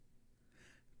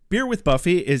Beer with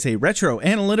Buffy is a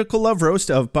retro-analytical love roast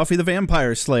of Buffy the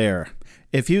Vampire Slayer.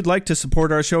 If you'd like to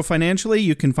support our show financially,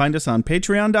 you can find us on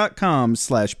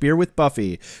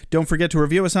patreon.com/beerwithbuffy. Don't forget to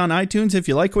review us on iTunes if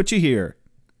you like what you hear.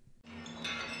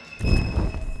 I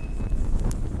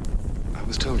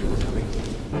was told you were coming.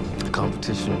 The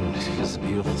competition is a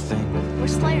beautiful thing. We're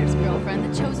Slayer's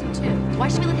girlfriend, the chosen two. Why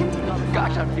should we let him take all the fun?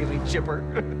 Gosh, I'm feeling chipper.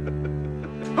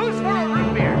 Who's for a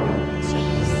root beer?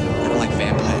 Jeez. I don't like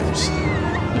vampires.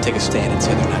 You take a stand and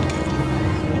say they're not good.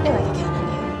 I feel like I count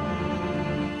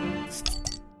on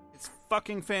It's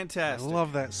fucking I fantastic.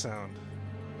 love that sound.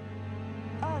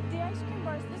 The ice cream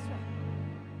bar is this way.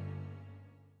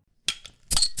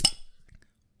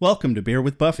 Welcome to Beer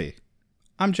with Buffy.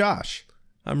 I'm Josh.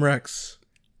 I'm Rex.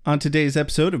 On today's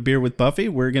episode of Beer with Buffy,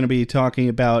 we're going to be talking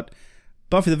about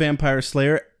Buffy the Vampire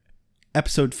Slayer,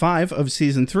 episode 5 of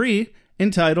season 3,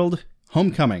 entitled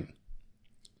Homecoming.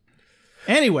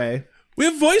 Anyway, We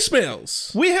have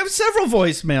voicemails. we have several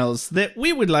voicemails that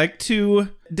we would like to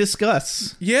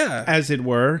discuss, Yeah. as it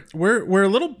were. We're a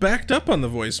little backed up on the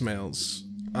voicemails.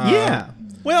 Yeah.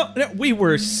 Well, we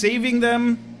were saving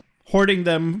them, hoarding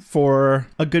them for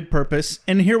a good purpose,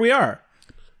 and here we are.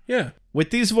 Yeah.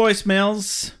 With these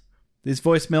voicemails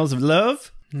of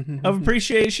love, of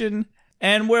appreciation,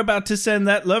 and we're about to send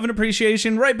that love and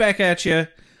appreciation right back at you,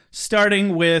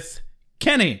 starting with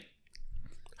Kenny.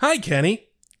 Hi, Kenny.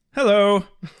 Hello.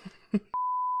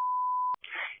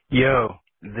 Yo,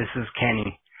 this is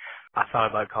Kenny. I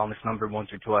thought about calling this number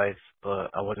once or twice,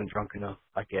 but I wasn't drunk enough,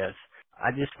 I guess.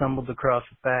 I just stumbled across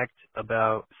a fact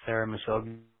about Sarah Michelle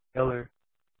Gellar.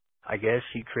 I guess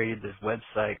she created this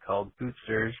website called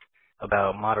Bootsters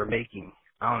about modern baking.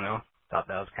 I don't know. Thought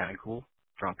that was kind of cool.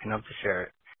 Drunk enough to share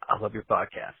it. I love your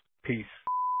podcast. Peace.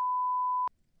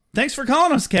 Thanks for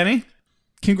calling us, Kenny.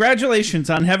 Congratulations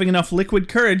on having enough liquid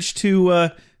courage to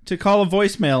call a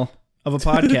voicemail of a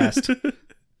podcast.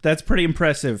 That's pretty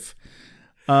impressive.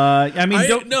 I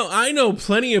know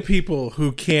plenty of people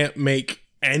who can't make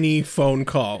any phone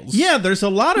calls. Yeah, there's a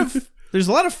lot of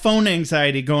phone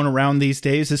anxiety going around these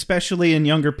days, especially in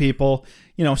younger people.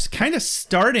 You know, kind of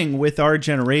starting with our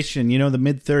generation. You know, the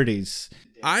mid-30s.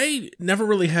 I never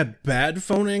really had bad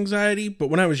phone anxiety, but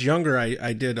when I was younger,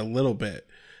 I did a little bit.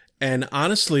 And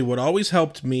honestly, what always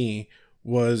helped me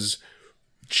was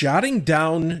jotting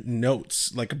down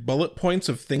notes, like bullet points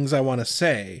of things I want to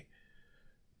say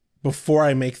before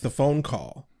I make the phone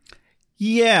call.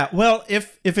 Yeah, well,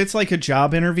 if it's like a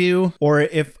job interview or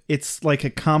if it's like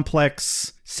a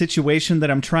complex situation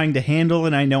that I'm trying to handle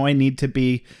and I know I need to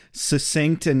be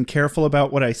succinct and careful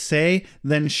about what I say,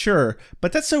 then sure.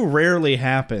 But that so rarely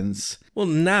happens. Well,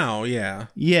 now, yeah.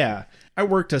 Yeah. I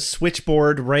worked a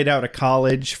switchboard right out of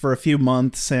college for a few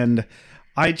months, and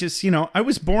I just, I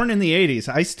was born in the 80s.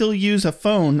 I still use a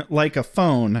phone like a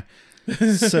phone.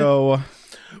 So,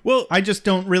 Well, I just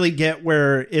don't really get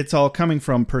where it's all coming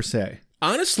from, per se.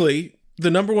 honestly,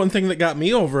 the number one thing that got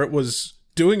me over it was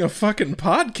doing a fucking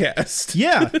podcast.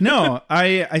 Yeah, no,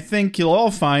 I think you'll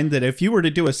all find that if you were to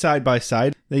do a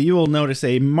side-by-side, that you will notice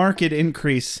a marked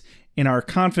increase in our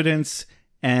confidence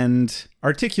and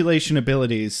articulation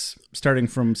abilities starting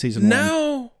from season 1.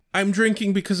 Now I'm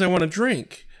drinking because I want to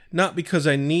drink, not because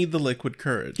I need the liquid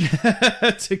courage.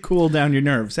 To cool down your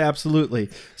nerves, absolutely.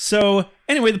 So,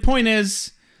 anyway, the point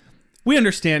is, we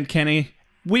understand, Kenny.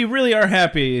 We really are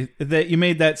happy that you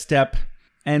made that step,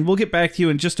 and we'll get back to you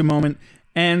in just a moment.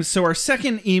 And so our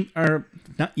second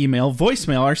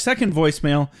voicemail, our second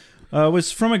voicemail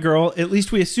was from a girl. At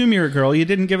least we assume you're a girl. You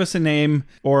didn't give us a name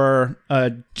or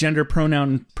a gender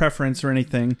pronoun preference or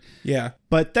anything. Yeah.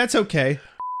 But that's okay.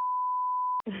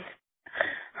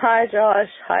 Hi, Josh.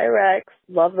 Hi, Rex.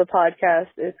 Love the podcast.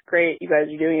 It's great. You guys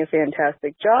are doing a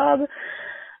fantastic job.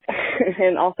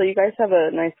 And also, you guys have a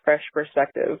nice, fresh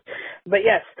perspective. But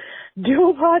yes, do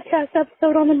a podcast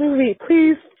episode on the movie,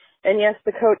 please. And yes,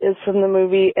 the coat is from the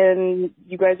movie, and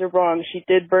you guys are wrong. She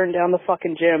did burn down the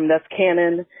fucking gym. That's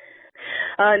canon.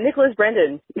 Nicholas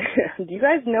Brendan, do you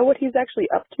guys know what he's actually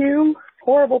up to?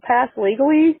 Horrible past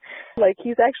legally? Like,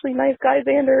 he's actually nice guy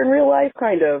Xander in real life,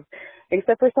 kind of.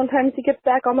 Except for sometimes he gets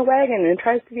back on the wagon and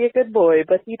tries to be a good boy,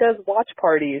 but he does watch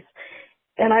parties.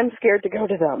 And I'm scared to go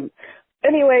to them.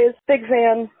 Anyways, big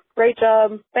fan. Great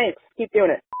job. Thanks. Keep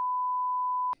doing it.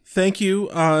 Thank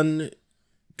you on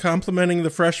complimenting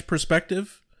the fresh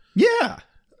perspective. Yeah.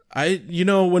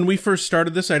 When we first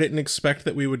started this, I didn't expect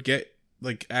that we would get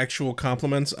like actual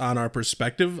compliments on our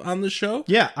perspective on the show.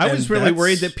 Yeah, I was really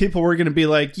worried that people were going to be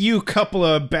like, you couple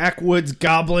of backwoods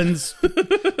goblins.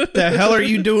 The hell are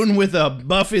you doing with a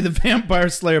Buffy the Vampire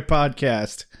Slayer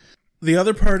podcast? The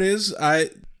other part is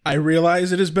I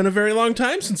realize it has been a very long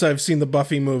time since I've seen the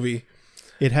Buffy movie.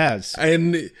 It has.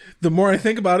 And the more I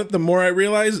think about it, the more I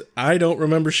realize I don't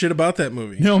remember shit about that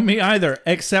movie. No, me either,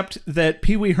 except that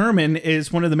Pee Wee Herman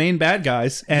is one of the main bad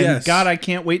guys. And Yes. God, I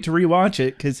can't wait to rewatch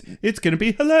it because it's going to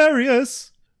be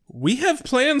hilarious. We have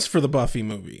plans for the Buffy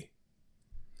movie.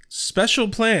 Special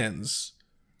plans.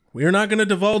 We are not going to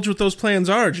divulge what those plans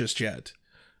are just yet.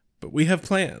 But we have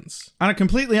plans. On a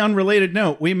completely unrelated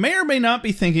note, we may or may not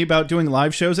be thinking about doing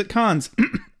live shows at cons.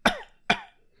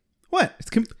 What?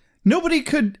 Nobody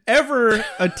could ever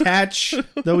attach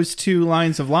those two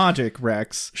lines of logic,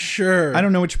 Rex. Sure. I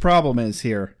don't know what your problem is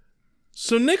here.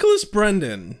 So Nicholas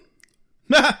Brendan.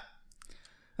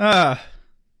 But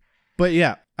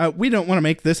yeah, we don't want to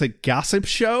make this a gossip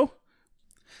show.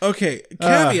 Okay,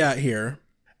 caveat here.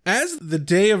 As the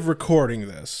day of recording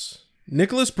this,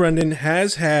 Nicholas Brendan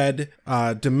has had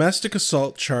domestic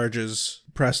assault charges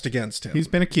pressed against him. He's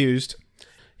been accused.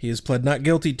 He has pled not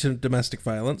guilty to domestic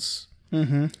violence.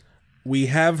 Mm-hmm. We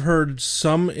have heard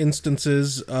some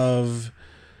instances of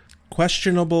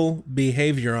questionable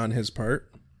behavior on his part.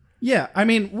 Yeah, I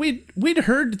mean, we'd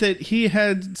heard that he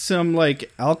had some,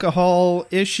 like, alcohol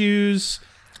issues.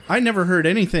 I never heard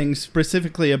anything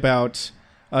specifically about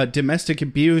domestic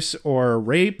abuse or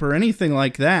rape or anything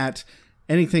like that.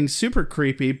 Anything super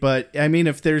creepy, but, I mean,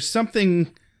 if there's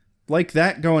something like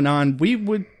that going on, we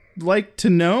would like to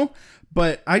know.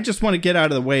 But I just want to get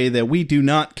out of the way that we do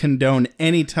not condone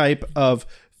any type of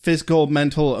physical,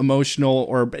 mental, emotional,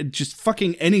 or just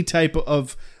fucking any type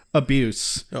of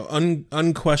abuse. No,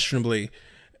 unquestionably.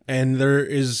 And there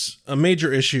is a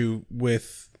major issue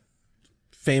with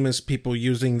famous people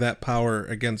using that power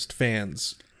against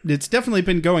fans. It's definitely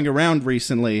been going around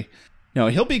recently. No,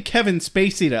 he'll be Kevin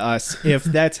Spacey to us if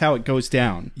that's how it goes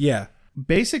down. Yeah.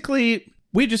 Basically,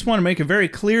 we just want to make a very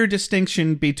clear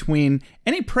distinction between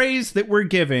any praise that we're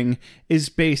giving is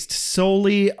based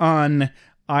solely on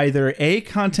either A,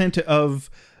 content of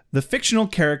the fictional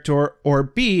character, or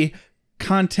B,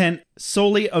 content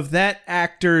solely of that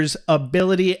actor's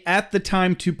ability at the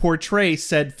time to portray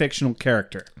said fictional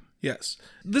character. Yes.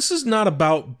 This is not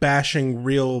about bashing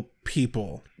real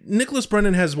people. Nicholas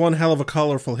Brendan has one hell of a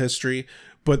colorful history,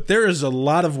 but there is a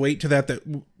lot of weight to that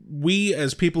we,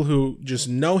 as people who just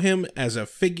know him as a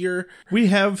figure, we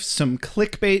have some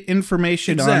clickbait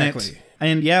information on it.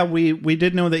 And yeah, we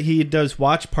did know that he does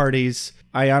watch parties.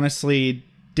 I honestly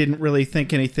didn't really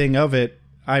think anything of it.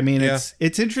 I mean,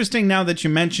 it's interesting now that you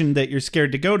mentioned that you're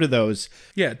scared to go to those.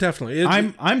 Yeah, definitely.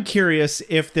 I'm curious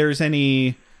if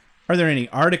are there any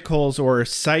articles or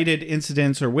cited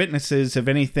incidents or witnesses of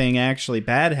anything actually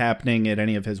bad happening at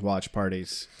any of his watch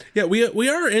parties? Yeah, we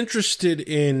are interested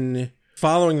in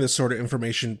following this sort of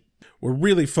information. We're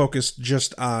really focused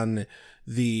just on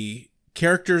the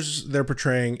characters they're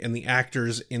portraying and the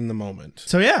actors in the moment.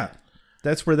 So yeah,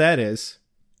 that's where that is.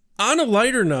 On a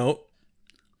lighter note,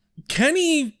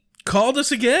 Kenny called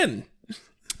us again.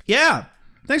 Yeah.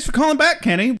 Thanks for calling back,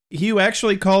 Kenny. You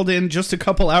actually called in just a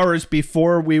couple hours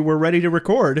before we were ready to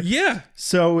record. Yeah.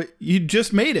 So you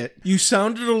just made it. You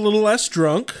sounded a little less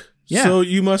drunk. Yeah. So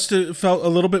you must have felt a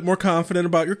little bit more confident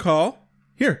about your call.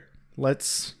 Here,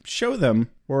 let's show them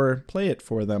or play it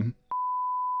for them.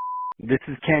 This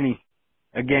is Kenny.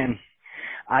 Again,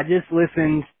 I just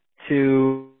listened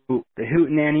to the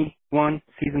Hootenanny one,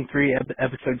 season 3,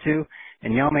 episode 2,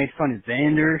 and y'all made fun of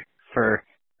Xander for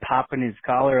popping his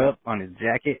collar up on his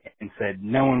jacket and said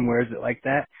no one wears it like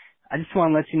that. I just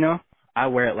want to let you know I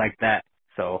wear it like that.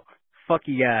 So, fuck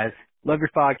you guys. Love your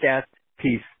podcast.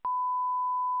 Peace.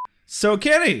 So,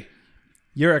 Kenny,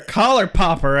 you're a collar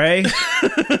popper, eh?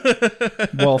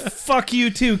 Well, fuck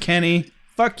you too, Kenny.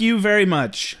 Fuck you very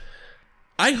much.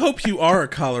 I hope you are a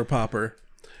collar popper.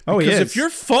 Oh, he is. Because if you're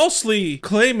falsely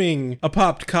claiming a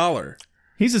popped collar...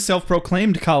 He's a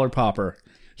self-proclaimed collar popper.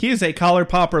 He is a collar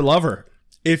popper lover.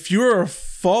 If you're a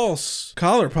false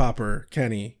collar popper,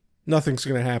 Kenny, nothing's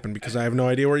going to happen because I have no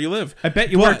idea where you live. I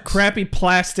bet you wear crappy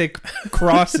plastic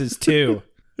crosses, too.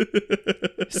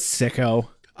 Sicko.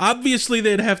 Obviously,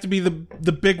 they'd have to be the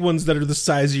big ones that are the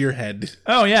size of your head.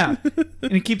 Oh, yeah.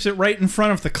 And he keeps it right in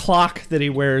front of the clock that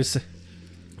he wears.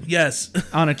 Yes.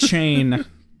 On a chain.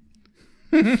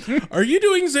 Are you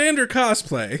doing Xander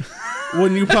cosplay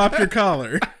when you pop your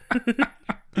collar?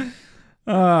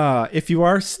 If you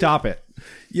are, stop it.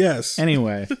 Yes.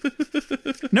 Anyway.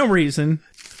 No reason.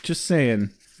 Just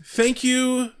saying. Thank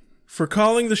you for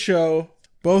calling the show,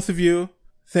 both of you.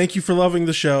 Thank you for loving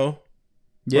the show.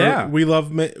 Yeah. We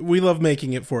love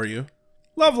making it for you.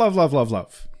 Love, love, love, love,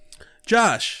 love.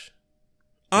 Josh,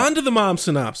 on to the mom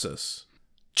synopsis.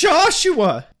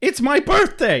 Joshua, it's my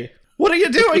birthday. What are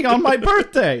you doing on my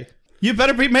birthday? You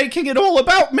better be making it all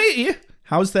about me.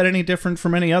 How's that any different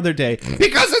from any other day?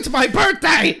 Because it's my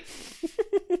birthday!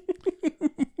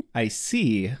 I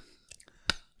see.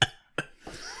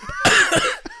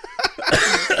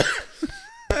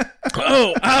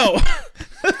 Oh, ow.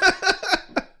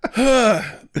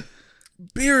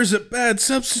 Beer is a bad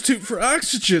substitute for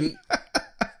oxygen.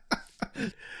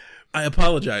 I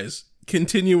apologize.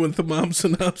 Continue with the mom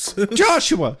synopsis.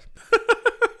 Joshua!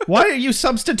 Why are you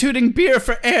substituting beer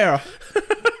for air?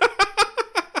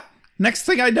 Next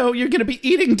thing I know, you're going to be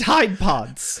eating Tide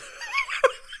Pods.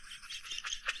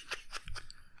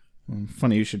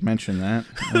 Funny you should mention that.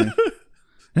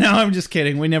 No, I'm just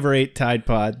kidding. We never ate Tide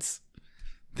Pods.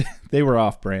 They were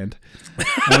off-brand.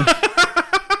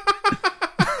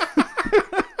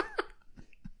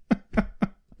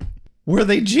 Were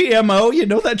they GMO? You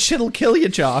know that shit'll kill you,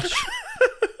 Josh.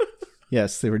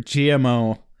 Yes, they were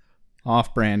GMO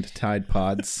off-brand Tide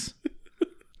Pods.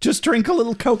 Just drink a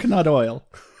little coconut oil.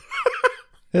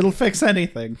 It'll fix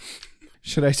anything.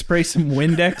 Should I spray some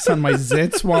Windex on my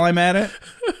zits while I'm at it?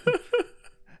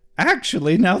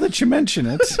 Actually, now that you mention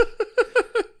it.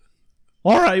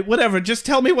 All right, whatever. Just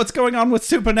tell me what's going on with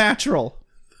Supernatural.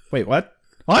 Wait, what?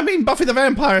 I mean Buffy the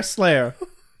Vampire Slayer.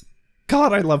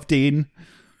 God, I love Dean.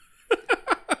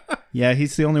 Yeah,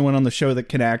 he's the only one on the show that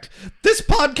can act. This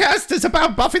podcast is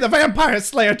about Buffy the Vampire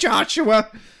Slayer, Joshua.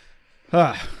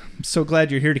 I'm so glad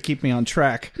you're here to keep me on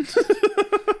track.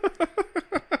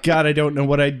 God, I don't know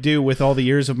what I'd do with all the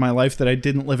years of my life that I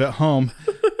didn't live at home.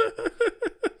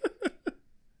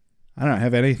 I don't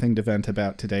have anything to vent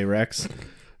about today, Rex.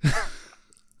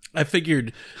 I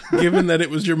figured, given that it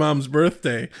was your mom's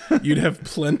birthday, you'd have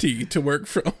plenty to work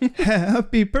from.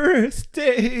 Happy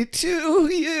birthday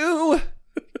to you.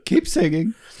 Keep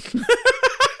singing.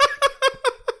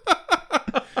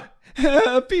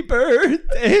 Happy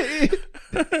birthday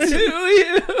to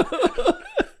you.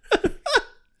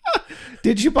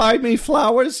 Did you buy me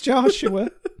flowers, Joshua?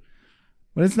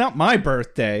 Well, it's not my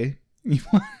birthday. I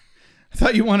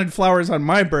thought you wanted flowers on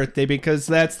my birthday because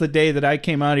that's the day that I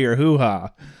came out of your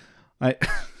hoo-ha.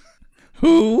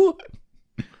 Who?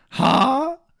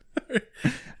 Ha?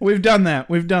 We've done that.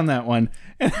 We've done that one.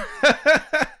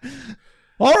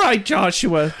 All right,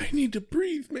 Joshua. I need to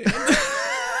breathe, man.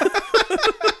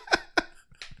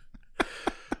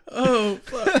 Oh,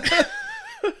 fuck.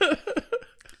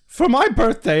 For my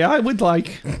birthday, I would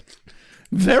like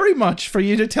very much for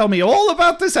you to tell me all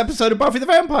about this episode of Buffy the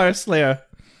Vampire Slayer.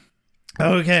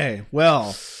 Okay,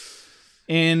 well,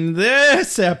 in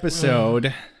this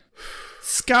episode,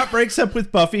 Scott breaks up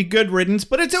with Buffy, good riddance,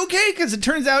 but it's okay because it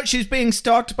turns out she's being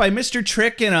stalked by Mr.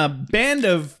 Trick and a band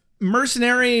of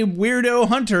mercenary weirdo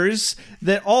hunters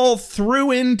that all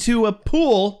threw into a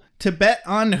pool to bet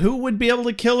on who would be able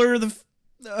to kill her,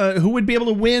 who would be able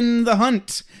to win the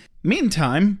hunt.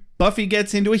 Meantime, Buffy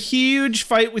gets into a huge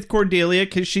fight with Cordelia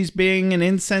because she's being an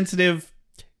insensitive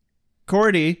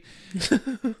Cordy.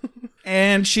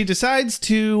 And she decides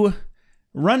to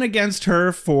run against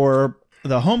her for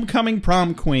the homecoming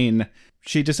prom queen.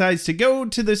 She decides to go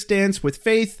to this dance with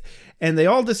Faith, and they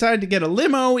all decide to get a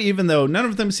limo, even though none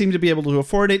of them seem to be able to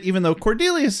afford it, even though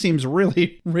Cordelia seems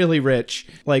really, really rich.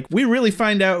 Like, we really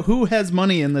find out who has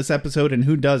money in this episode and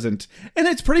who doesn't. And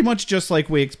it's pretty much just like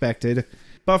we expected.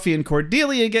 Buffy and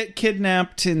Cordelia get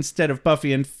kidnapped instead of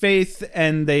Buffy and Faith,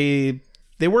 and they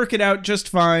work it out just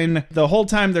fine. The whole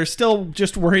time they're still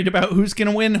just worried about who's going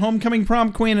to win homecoming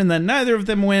prom queen, and then neither of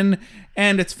them win,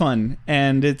 and it's fun.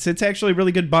 And it's actually a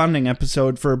really good bonding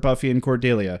episode for Buffy and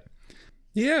Cordelia.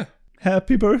 Yeah.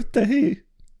 Happy birthday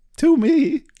to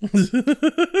me.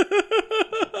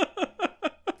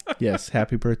 Yes,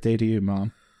 happy birthday to you,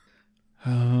 Mom.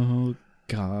 Oh,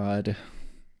 God.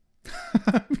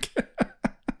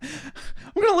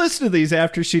 I'm going to listen to these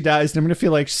after she dies, and I'm going to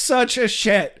feel like such a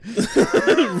shit.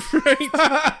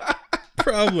 Right?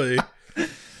 Probably.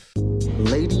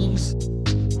 Ladies,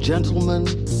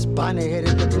 gentlemen,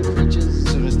 spiny-headed looking creatures.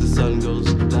 As soon as the sun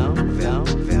goes down,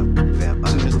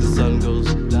 as soon as the sun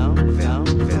goes down,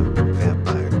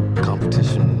 vampire.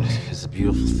 Competition is a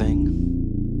beautiful thing.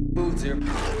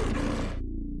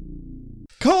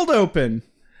 Cold open.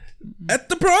 At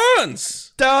the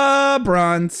bronze. The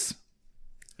bronze.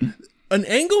 An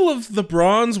angle of the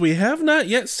bronze we have not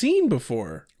yet seen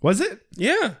before. Was it?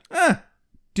 Yeah.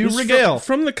 Do regale.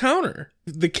 From the counter.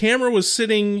 The camera was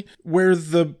sitting where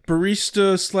the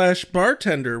barista /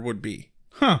 bartender would be.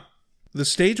 Huh. The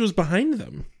stage was behind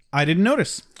them. I didn't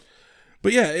notice.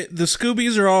 But yeah, the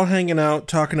Scoobies are all hanging out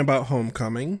talking about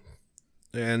homecoming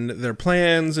and their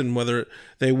plans and whether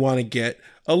they want to get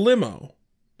a limo.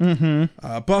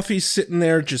 Mm-hmm. Buffy's sitting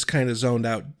there just kind of zoned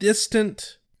out,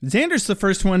 distant. Xander's the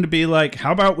first one to be like,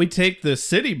 how about we take the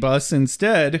city bus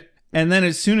instead? And then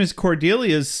as soon as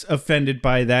Cordelia's offended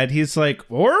by that, he's like,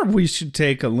 or we should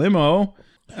take a limo.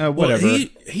 Whatever. Well,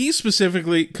 he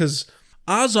specifically, because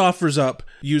Oz offers up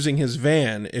using his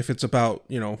van if it's about,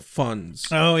 funds.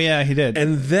 Oh, yeah, he did.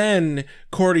 And then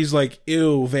Cordy's like,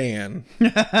 ew, van.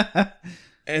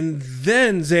 And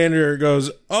then Xander goes,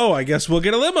 oh, I guess we'll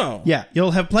get a limo. Yeah,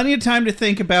 you'll have plenty of time to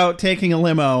think about taking a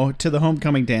limo to the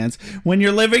homecoming dance when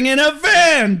you're living in a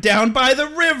van down by the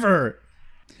river.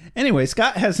 Anyway,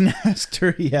 Scott hasn't asked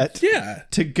her yet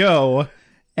to go,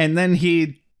 and then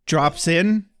he drops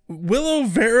in. Willow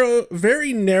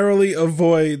very narrowly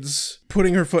avoids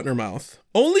putting her foot in her mouth,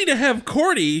 only to have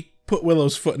Cordy put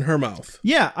Willow's foot in her mouth.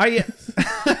 Yeah, I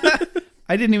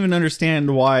didn't even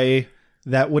understand why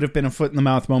that would have been a foot in the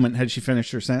mouth moment had she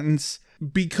finished her sentence.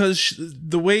 Because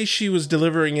the way she was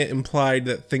delivering it implied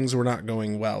that things were not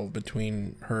going well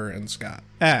between her and Scott.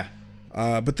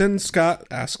 But then Scott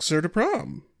asks her to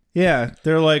prom. Yeah,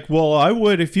 they're like, well, I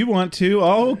would if you want to.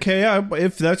 Oh, okay,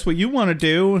 if that's what you want to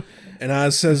do. And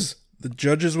Oz says the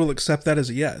judges will accept that as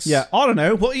a yes. Yeah, I don't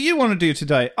know. What do you want to do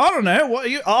today? I don't know.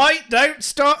 Don't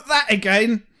start that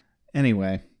again.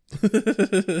 Anyway.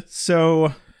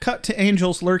 So, cut to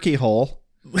Angel's lurky hole.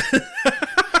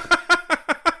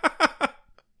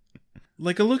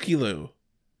 Like a looky-loo.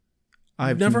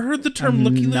 I've never heard the term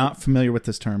looky-loo. I'm not familiar with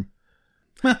this term.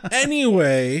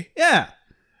 Anyway. Yeah.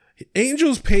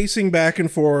 Angel's pacing back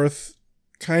and forth,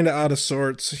 kind of out of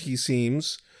sorts, he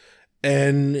seems,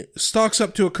 and stalks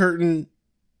up to a curtain,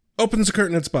 opens the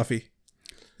curtain, it's Buffy.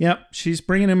 Yep, she's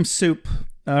bringing him soup.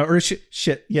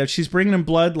 She's bringing him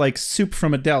blood like soup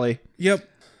from a deli. Yep.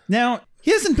 Now, he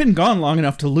hasn't been gone long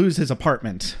enough to lose his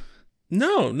apartment.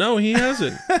 No, he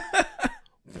hasn't.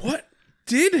 What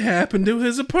did happen to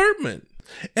his apartment?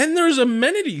 And there's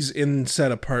amenities in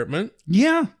said apartment.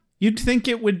 Yeah. You'd think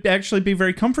it would actually be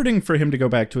very comforting for him to go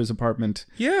back to his apartment.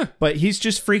 Yeah. But he's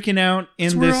just freaking out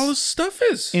That's where all his stuff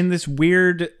is. In this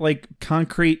weird, like,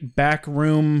 concrete back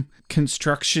room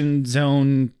construction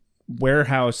zone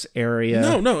warehouse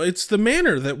area. No, it's the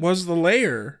manor that was the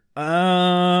lair.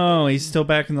 Oh, he's still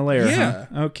back in the lair, Yeah.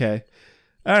 huh? Okay.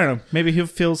 I don't know. Maybe he'll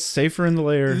feel safer in the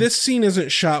lair. This scene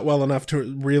isn't shot well enough to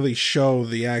really show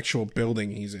the actual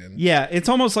building he's in. Yeah, it's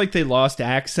almost like they lost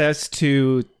access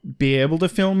to be able to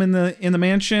film in the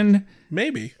mansion.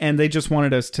 Maybe. And they just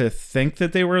wanted us to think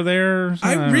that they were there.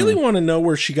 I really want to know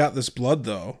where she got this blood,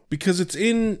 though. Because it's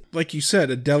in, like you said,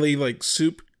 a deli, like,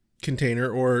 soup container,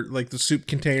 or like the soup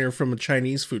container from a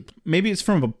Chinese food. Maybe it's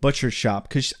from a butcher shop,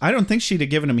 because I don't think she'd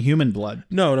have given him human blood.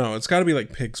 No, it's got to be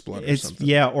like pig's blood or something.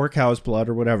 Yeah, or cow's blood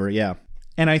or whatever, yeah.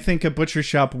 And I think a butcher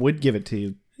shop would give it to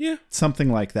you. Yeah.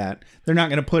 Something like that. They're not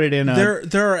going to put it in a...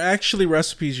 There are actually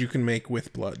recipes you can make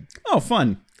with blood. Oh,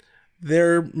 fun.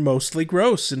 They're mostly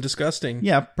gross and disgusting.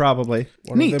 Yeah, probably.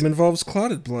 One of them involves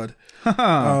clotted blood.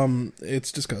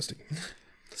 It's disgusting.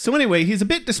 So anyway, he's a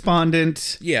bit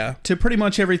despondent to pretty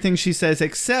much everything she says,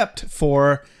 except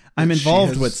for, I'm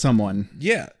involved with someone.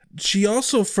 Yeah. She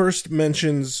also first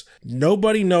mentions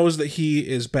nobody knows that he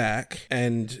is back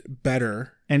and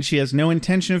better. And she has no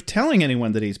intention of telling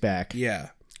anyone that he's back. Yeah.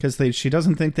 Because she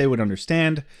doesn't think they would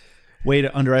understand. Way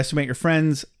to underestimate your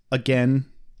friends again.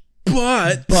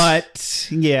 But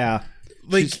yeah.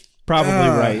 Like, she's probably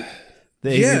right.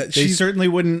 They certainly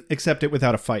wouldn't accept it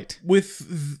without a fight.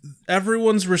 With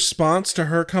everyone's response to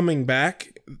her coming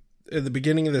back at the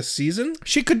beginning of this season,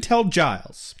 she could tell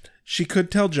Giles. She should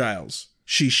tell Giles.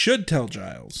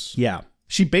 Yeah.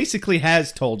 She basically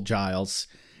has told Giles.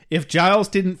 If Giles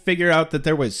didn't figure out that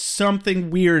there was something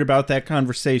weird about that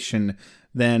conversation,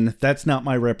 then that's not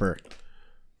my Ripper.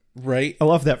 Right? I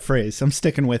love that phrase. I'm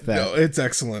sticking with that. No, it's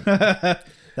excellent.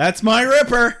 That's my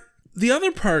Ripper. The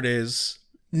other part is,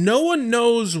 no one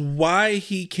knows why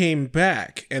he came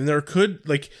back, and there could,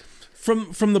 like,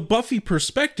 from the Buffy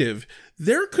perspective,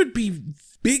 there could be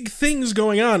big things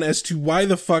going on as to why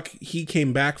the fuck he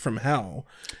came back from hell,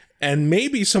 and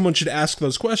maybe someone should ask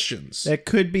those questions. That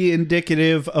could be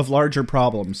indicative of larger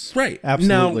problems. Right.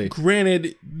 Absolutely. Now,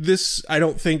 granted, this I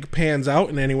don't think pans out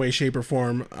in any way, shape, or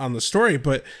form on the story,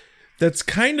 but that's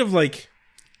kind of like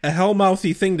a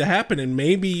hellmouthy thing to happen, and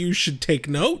maybe you should take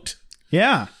note.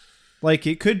 Yeah. Like,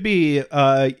 it could be,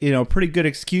 pretty good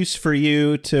excuse for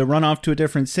you to run off to a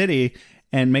different city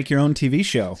and make your own TV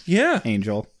show. Yeah.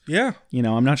 Angel. Yeah.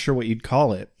 I'm not sure what you'd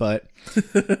call it, but...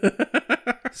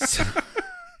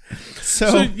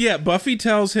 So, Buffy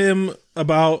tells him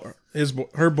about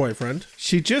her boyfriend.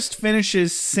 She just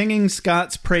finishes singing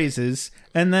Scott's praises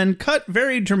and then cut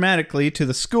very dramatically to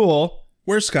the school.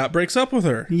 Where Scott breaks up with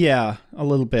her. Yeah, a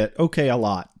little bit. Okay, a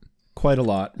lot. Quite a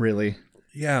lot, really.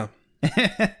 Yeah.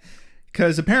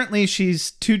 Because apparently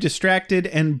she's too distracted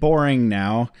and boring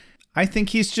now. I think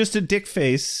he's just a dick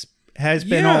face, has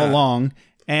been all along,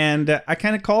 and I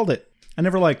kind of called it. I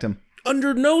never liked him.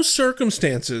 Under no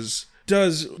circumstances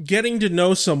does getting to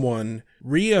know someone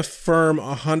reaffirm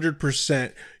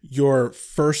 100% your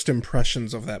first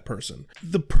impressions of that person.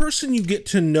 The person you get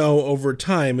to know over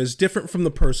time is different from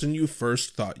the person you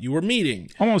first thought you were meeting.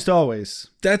 Almost always.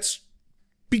 That's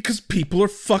because people are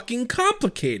fucking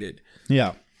complicated.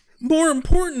 Yeah. More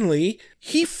importantly,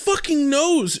 he fucking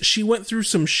knows she went through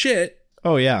some shit.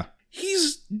 Oh, yeah.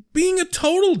 He's being a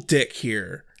total dick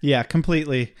here. Yeah,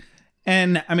 completely.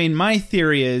 And, I mean, my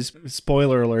theory is,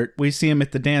 spoiler alert, we see him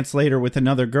at the dance later with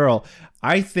another girl.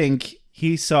 I think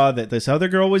he saw that this other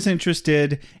girl was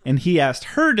interested, and he asked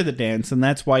her to the dance, and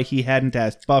that's why he hadn't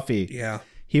asked Buffy. Yeah.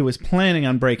 He was planning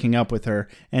on breaking up with her,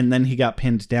 and then he got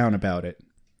pinned down about it.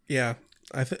 Yeah,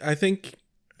 I think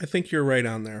you're right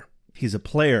on there. He's a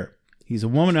player. He's a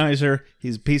womanizer.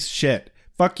 He's a piece of shit.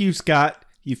 Fuck you, Scott,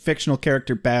 you fictional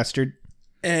character bastard.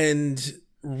 And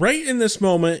right in this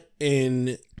moment,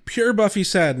 in pure Buffy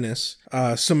sadness,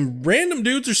 some random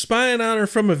dudes are spying on her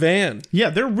from a van. Yeah,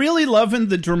 they're really loving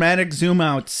the dramatic zoom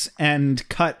outs and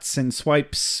cuts and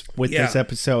swipes with this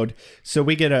episode. So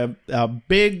we get a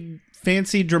big,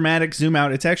 fancy, dramatic zoom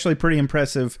out. It's actually pretty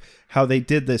impressive how they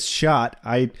did this shot.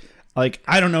 I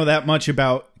don't know that much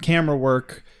about camera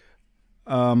work.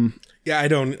 Yeah,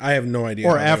 I have no idea.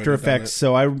 Or After Effects,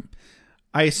 so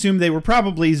I assume they were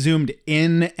probably zoomed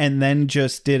in and then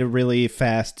just did a really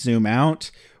fast zoom out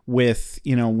with,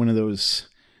 one of those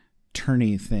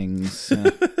turny things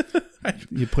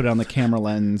you put on the camera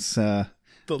lens. The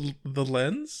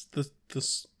lens?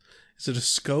 Is it a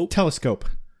scope? Telescope.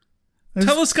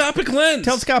 Telescopic lens.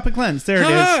 Telescopic lens. There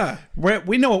it is.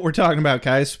 We know what we're talking about,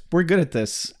 guys. We're good at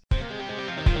this.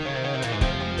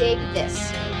 Dig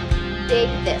this. Dig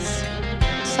this.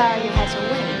 Sorry you had to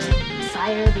wait.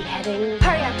 Fire, beheading.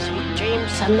 Hurry up, sweet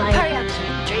dreams. Sunlight. Hurry up,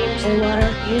 sweet dreams. Cold water.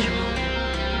 Usual.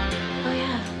 Oh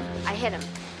yeah. I hit him.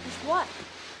 With what?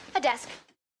 A desk.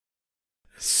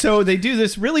 So they do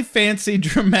this really fancy,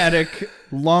 dramatic,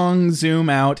 long zoom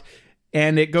out,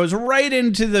 and it goes right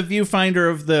into the viewfinder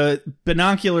of the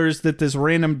binoculars that this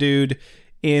random dude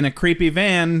in a creepy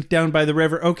van down by the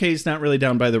river. Okay, he's not really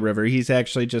down by the river. He's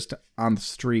actually just on the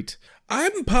street.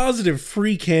 I'm positive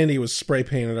free candy was spray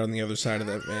painted on the other side of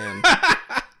that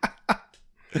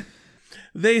van.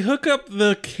 They hook up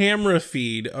the camera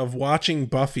feed of watching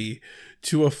Buffy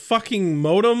to a fucking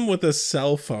modem with a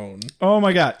cell phone. Oh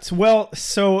my god. Well,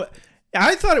 so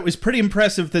I thought it was pretty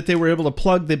impressive that they were able to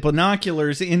plug the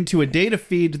binoculars into a data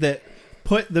feed that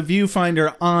put the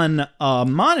viewfinder on a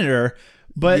monitor,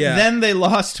 but then they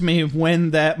lost me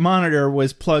when that monitor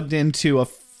was plugged into a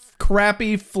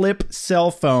crappy flip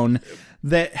cell phone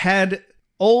that had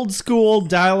old school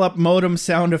dial-up modem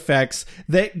sound effects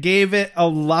that gave it a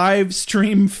live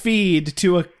stream feed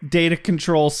to a data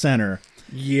control center.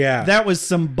 Yeah. That was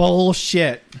some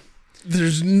bullshit.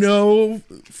 There's no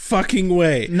fucking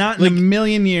way. Not in a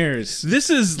million years. This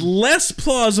is less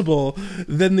plausible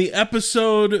than the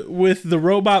episode with the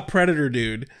robot predator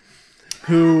dude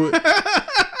who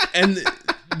and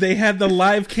they had the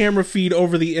live camera feed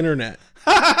over the internet.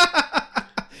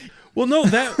 Well, no,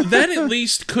 that at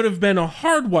least could have been a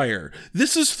hardwire.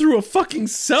 This is through a fucking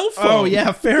cell phone. Oh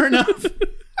yeah, fair enough.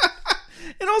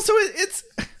 And also, it's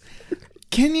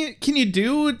can you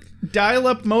do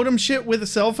dial-up modem shit with a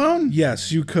cell phone?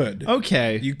 Yes, you could.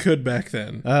 Okay, you could back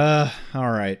then.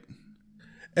 All right.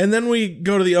 And then we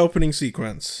go to the opening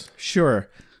sequence. Sure.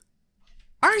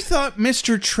 I thought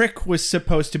Mr. Trick was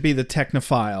supposed to be the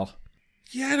technophile.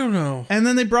 Yeah, I don't know. And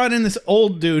then they brought in this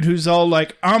old dude who's all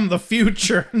like, I'm the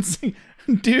future. It's like,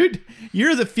 dude,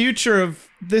 you're the future of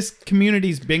this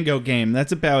community's bingo game.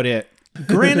 That's about it.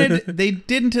 Granted, they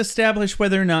didn't establish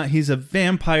whether or not he's a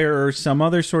vampire or some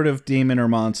other sort of demon or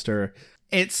monster.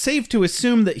 It's safe to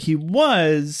assume that he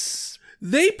was.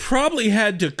 They probably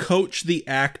had to coach the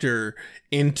actor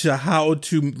into how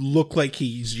to look like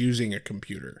he's using a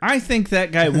computer. I think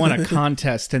that guy won a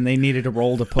contest and they needed a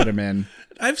role to put him in.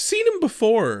 I've seen him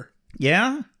before.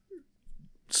 Yeah?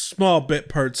 Small bit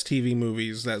parts, TV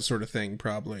movies, that sort of thing,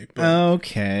 probably. But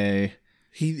okay.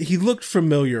 He looked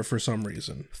familiar for some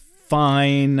reason.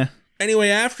 Fine. Anyway,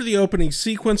 after the opening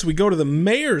sequence, we go to the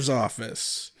mayor's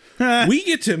office. We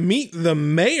get to meet the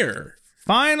mayor.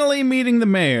 Finally meeting the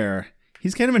mayor.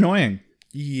 He's kind of annoying.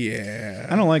 Yeah.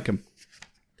 I don't like him.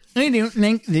 I don't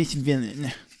like this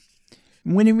villain.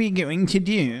 What are we going to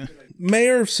do?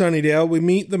 Mayor of Sunnydale, we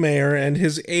meet the mayor and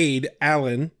his aide,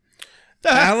 Alan.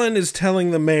 Alan is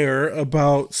telling the mayor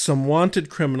about some wanted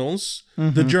criminals,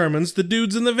 the Germans, the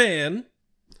dudes in the van.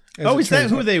 Oh, is that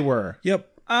who they were? Yep.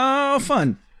 Oh,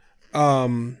 fun.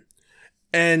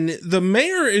 And the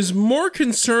mayor is more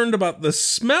concerned about the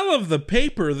smell of the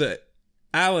paper that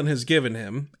Alan has given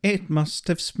him. It must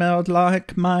have smelled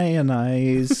like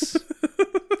mayonnaise.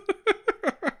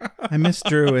 I miss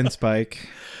Drew and Spike.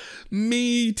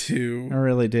 Me too. I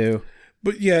really do.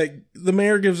 But yeah, the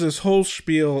mayor gives this whole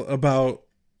spiel about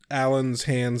Alan's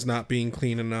hands not being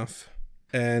clean enough.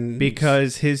 And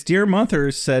because his dear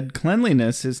mother said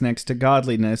cleanliness is next to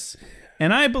godliness,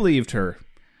 and I believed her.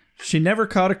 She never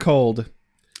caught a cold.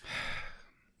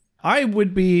 I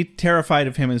would be terrified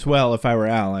of him as well if I were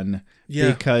Alan.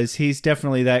 Yeah. Because he's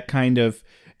definitely that kind of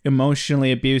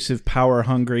emotionally abusive,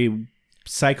 power-hungry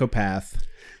psychopath.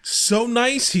 So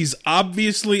nice, he's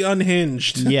obviously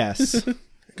unhinged. Yes.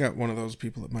 Got one of those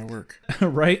people at my work.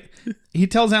 Right? He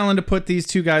tells Alan to put these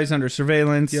two guys under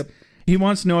surveillance. Yep. He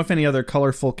wants to know if any other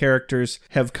colorful characters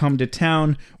have come to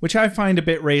town, which I find a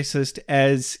bit racist,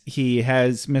 as he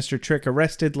has Mr. Trick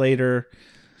arrested later.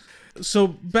 So,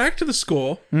 back to the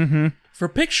school. For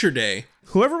picture day.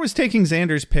 Whoever was taking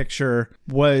Xander's picture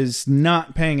was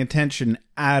not paying attention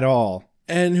at all.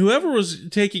 And whoever was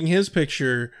taking his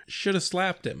picture should have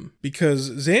slapped him. Because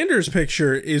Xander's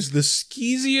picture is the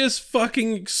skeeziest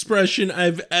fucking expression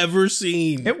I've ever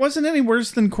seen. It wasn't any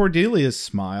worse than Cordelia's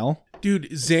smile. Dude,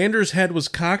 Xander's head was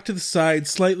cocked to the side,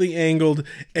 slightly angled,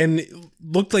 and it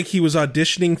looked like he was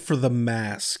auditioning for The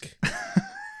Mask.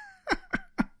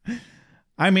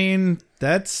 I mean,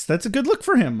 that's a good look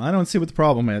for him. I don't see what the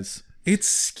problem is. It's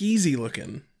skeezy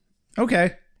looking.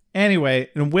 Okay. Anyway,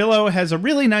 and Willow has a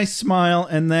really nice smile,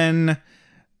 and then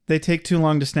they take too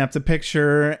long to snap the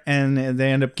picture, and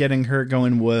they end up getting her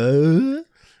going, what?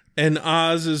 And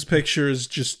Oz's picture is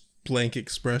just blank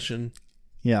expression.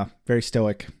 Yeah, very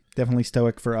stoic. Definitely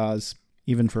stoic for Oz.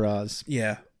 Even for Oz.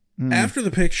 Yeah. After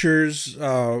the pictures,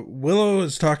 Willow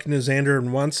is talking to Xander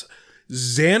and wants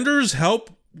Xander's help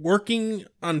working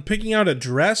on picking out a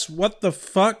dress. What the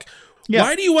fuck? Yeah.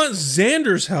 Why do you want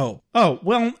Xander's help? Oh,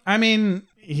 well, I mean,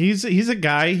 he's a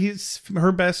guy. He's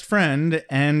her best friend,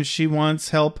 and she wants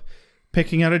help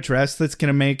picking out a dress that's going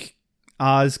to make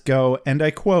Oz go, and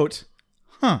I quote,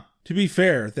 huh. To be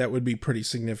fair, that would be pretty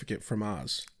significant from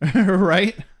Oz.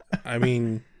 Right? I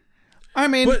mean...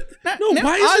 But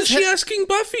why isn't she asking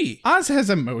Buffy? Oz has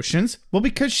emotions. Well,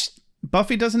 because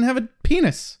Buffy doesn't have a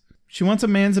penis. She wants a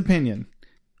man's opinion.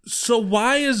 So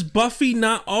why is Buffy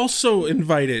not also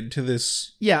invited to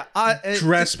this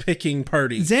dress-picking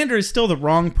party? Xander is still the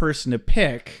wrong person to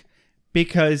pick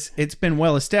because it's been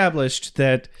well established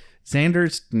that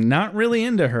Xander's not really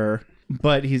into her,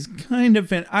 but he's kind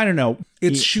of I don't know.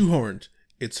 It's shoehorned.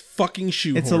 It's fucking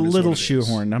shoehorned. It's a little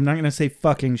shoehorned. I'm not going to say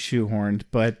fucking shoehorned,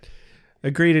 but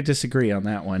agree to disagree on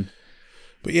that one.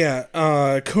 But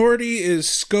yeah, Cordy is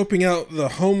scoping out the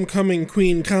Homecoming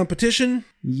Queen competition.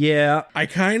 Yeah. I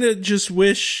kind of just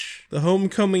wish the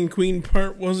Homecoming Queen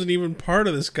part wasn't even part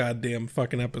of this goddamn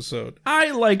fucking episode. I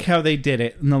like how they did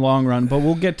it in the long run, but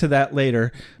we'll get to that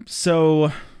later.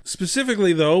 So...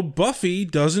 Specifically, though, Buffy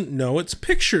doesn't know it's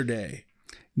picture day.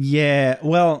 Yeah,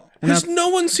 well... Has no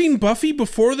one seen Buffy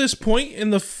before this point in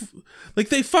the... Like,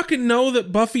 they fucking know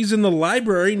that Buffy's in the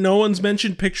library. No one's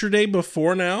mentioned picture day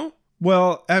before now?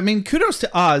 Well, I mean, kudos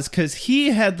to Oz, because he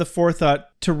had the forethought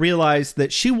to realize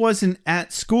that she wasn't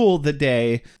at school the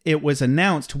day it was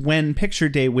announced when picture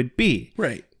day would be.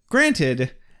 Right.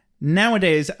 Granted,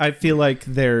 nowadays, I feel like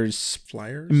there's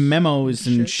flyers, memos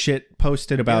and shit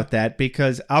posted about that,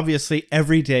 because obviously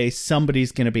every day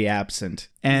somebody's going to be absent.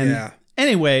 And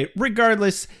anyway,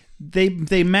 regardless...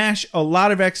 They mash a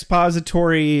lot of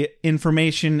expository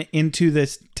information into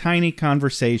this tiny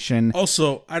conversation.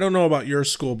 Also, I don't know about your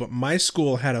school, but my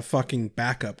school had a fucking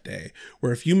backup day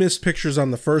where if you missed pictures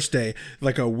on the first day,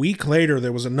 like a week later,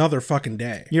 there was another fucking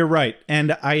day. You're right.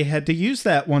 And I had to use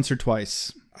that once or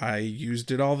twice. I used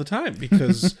it all the time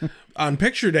because on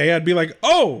picture day, I'd be like,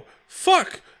 oh,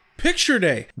 fuck, picture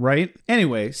day. Right?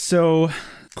 Anyway, so...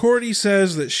 Cordy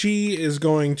says that she is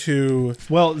going to...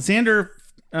 Well, Xander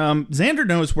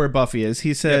knows where Buffy is.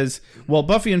 He says, well,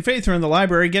 Buffy and Faith are in the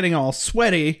library getting all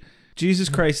sweaty. Jesus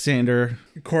Christ, Xander.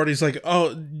 Cordy's like,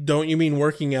 oh, don't you mean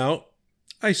working out?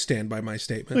 I stand by my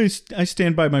statement. I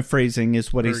stand by my phrasing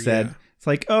is what he said. Yeah. It's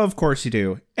like, oh, of course you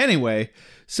do. Anyway,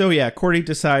 so yeah, Cordy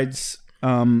decides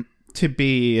to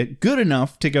be good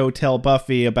enough to go tell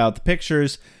Buffy about the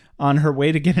pictures on her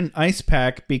way to get an ice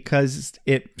pack because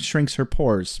it shrinks her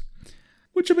pores.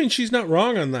 Which, I mean, she's not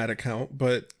wrong on that account,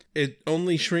 but... It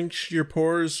only shrinks your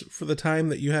pores for the time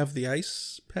that you have the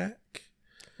ice pack?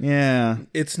 Yeah.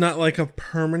 It's not like a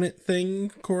permanent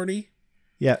thing, Cordy.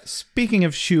 Yeah, speaking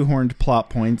of shoehorned plot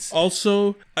points.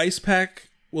 Also, ice pack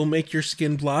will make your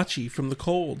skin blotchy from the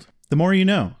cold. The more you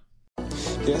know.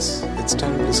 Yes, it's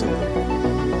terribly simple.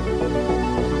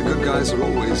 The good guys are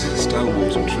always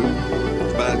stalwart and true.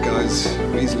 The bad guys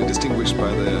are easily distinguished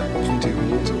by their pointy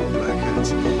horns or black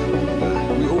hats.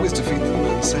 We always defeat them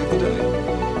and save the day.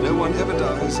 No one ever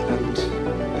dies, and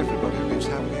everybody lives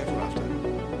happily ever after.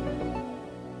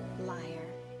 Liar.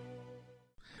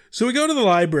 So we go to the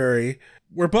library,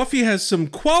 where Buffy has some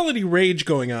quality rage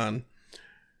going on.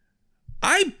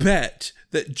 I bet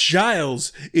that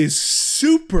Giles is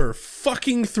super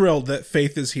fucking thrilled that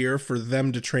Faith is here for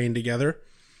them to train together.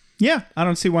 Yeah, I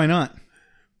don't see why not.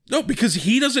 No, because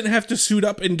he doesn't have to suit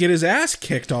up and get his ass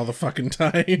kicked all the fucking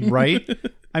time. Right?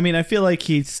 I mean, I feel like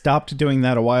he stopped doing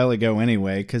that a while ago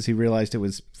anyway, because he realized it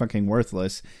was fucking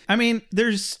worthless. I mean,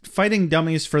 there's fighting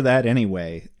dummies for that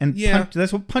anyway. And yeah.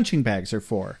 That's what punching bags are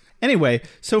for. Anyway,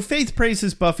 so Faith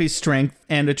praises Buffy's strength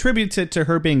and attributes it to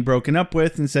her being broken up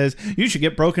with and says, you should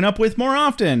get broken up with more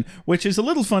often, which is a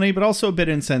little funny, but also a bit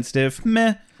insensitive.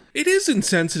 Meh. It is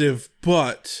insensitive,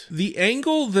 but the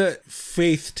angle that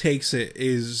Faith takes it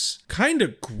is kind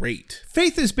of great.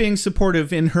 Faith is being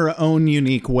supportive in her own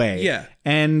unique way. Yeah.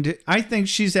 And I think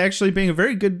she's actually being a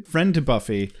very good friend to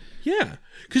Buffy. Yeah.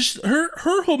 Because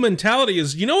her whole mentality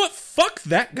is, you know what? Fuck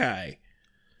that guy.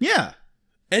 Yeah.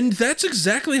 And that's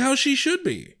exactly how she should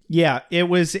be. Yeah, it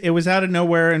was out of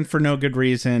nowhere and for no good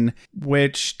reason,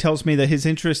 which tells me that his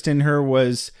interest in her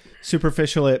was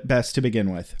superficial at best to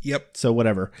begin with. Yep. So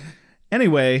whatever.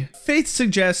 Anyway, Faith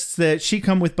suggests that she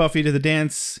come with Buffy to the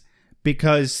dance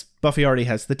because Buffy already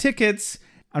has the tickets.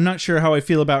 I'm not sure how I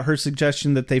feel about her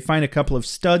suggestion that they find a couple of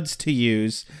studs to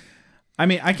use. I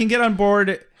mean, I can get on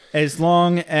board as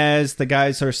long as the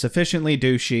guys are sufficiently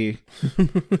douchey.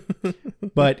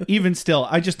 But even still,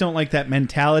 I just don't like that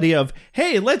mentality of,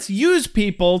 hey, let's use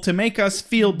people to make us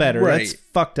feel better. Right. That's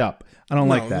fucked up. I don't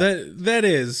like that. That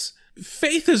is.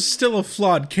 Faith is still a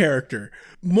flawed character.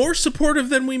 More supportive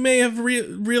than we may have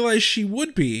realized she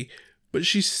would be, but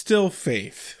she's still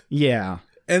Faith. Yeah.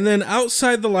 And then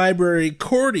outside the library,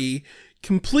 Cordy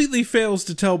completely fails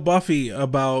to tell Buffy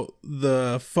about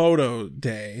the photo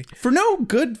day. For no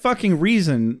good fucking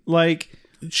reason. Like,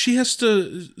 she has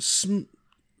to...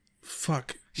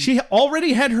 Fuck. She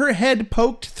already had her head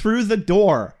poked through the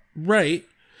door. Right.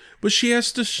 But she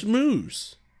has to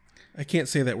schmooze. I can't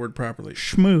say that word properly.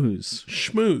 Schmooze.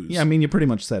 Schmooze. Yeah, I mean, you pretty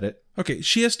much said it. Okay,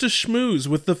 she has to schmooze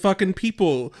with the fucking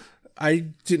people. I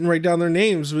didn't write down their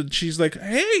names, but she's like,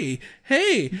 hey,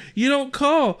 you don't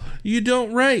call, you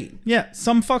don't write. Yeah,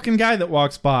 some fucking guy that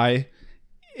walks by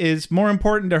is more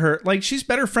important to her. Like, she's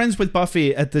better friends with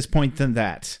Buffy at this point than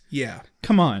that. Yeah.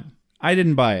 Come on. I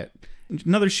didn't buy it.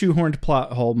 Another shoehorned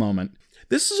plot hole moment.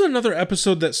 This is another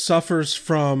episode that suffers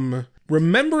from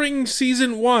remembering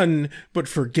season 1, but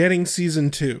forgetting season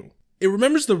 2. It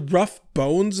remembers the rough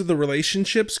bones of the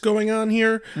relationships going on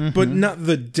here, but not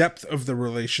the depth of the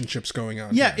relationships going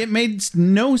on. Yeah, here. it made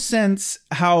no sense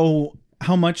how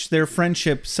much their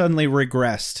friendship suddenly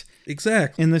regressed.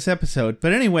 Exactly. In this episode.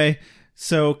 But anyway,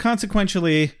 so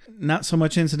consequentially, not so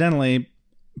much incidentally,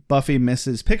 Buffy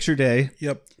misses picture day.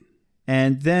 Yep.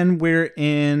 And then we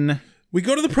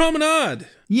go to the promenade.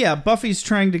 Yeah, Buffy's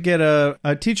trying to get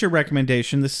a teacher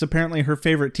recommendation. This is apparently her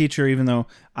favorite teacher, even though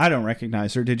I don't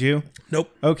recognize her. Did you?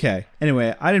 Nope. Okay.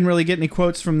 Anyway, I didn't really get any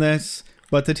quotes from this,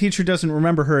 but the teacher doesn't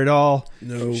remember her at all.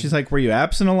 No. She's like, were you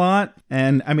absent a lot?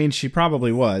 And I mean, she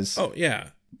probably was. Oh, yeah.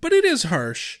 But it is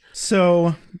harsh.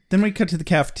 So then we cut to the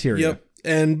cafeteria. Yep.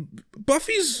 And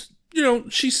Buffy's,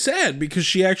 she's sad because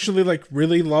she actually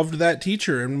really loved that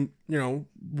teacher and,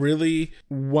 really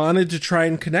wanted to try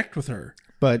and connect with her.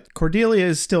 But Cordelia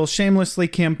is still shamelessly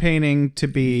campaigning to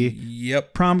be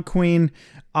prom queen.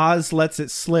 Oz lets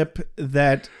it slip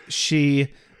that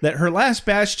her last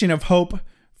bastion of hope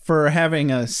for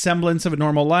having a semblance of a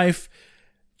normal life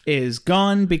is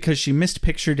gone because she missed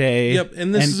picture day. Yep,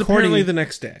 and this is apparently the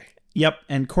next day. Yep,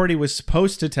 and Cordy was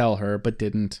supposed to tell her, but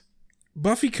didn't.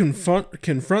 Buffy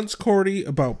confronts Cordy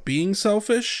about being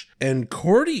selfish, and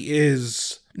Cordy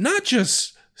is not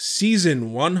just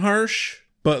season 1 harsh,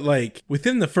 but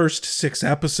within the first 6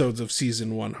 episodes of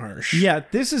season 1 harsh. Yeah,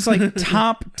 this is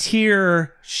top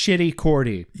tier shitty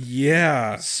Cordy.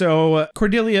 Yeah. So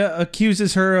Cordelia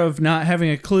accuses her of not having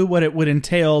a clue what it would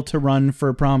entail to run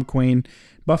for prom queen.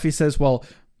 Buffy says, well,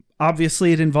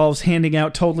 obviously it involves handing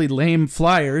out totally lame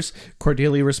flyers.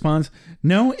 Cordelia responds,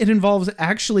 no, it involves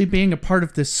actually being a part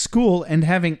of this school and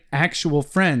having actual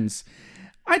friends.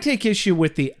 I take issue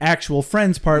with the actual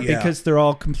friends part because they're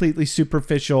all completely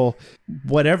superficial,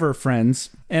 whatever friends.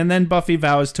 And then Buffy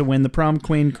vows to win the prom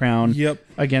queen crown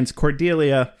against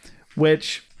Cordelia,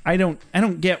 which I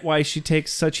don't get why she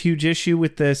takes such huge issue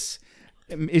with this.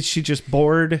 Is she just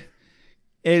bored?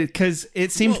 Because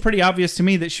it seems pretty obvious to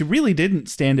me that she really didn't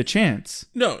stand a chance.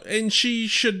 No, and she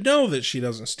should know that she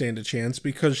doesn't stand a chance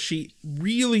because she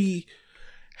really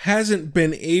hasn't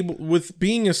been able, with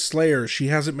being a Slayer, she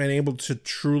hasn't been able to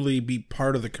truly be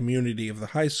part of the community of the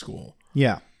high school.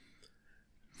 Yeah.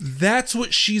 That's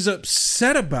what she's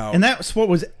upset about. And that's what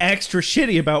was extra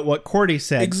shitty about what Cordy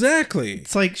said. Exactly.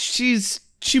 It's like she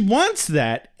wants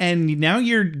that, and now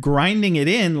you're grinding it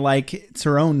in like it's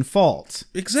her own fault.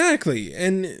 Exactly.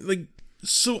 And like,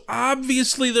 so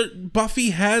obviously Buffy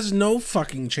has no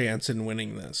fucking chance in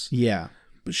winning this. Yeah.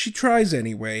 But she tries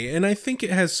anyway, and I think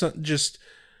it has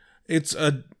it's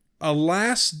a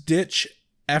last-ditch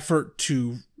effort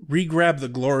to re-grab the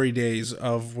glory days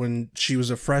of when she was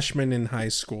a freshman in high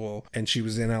school and she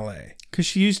was in LA. Because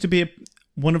she used to be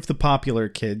one of the popular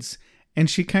kids, and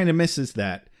she kind of misses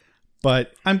that.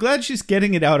 But I'm glad she's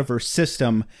getting it out of her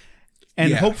system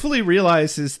and hopefully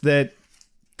realizes that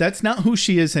that's not who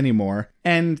she is anymore.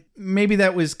 And maybe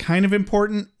that was kind of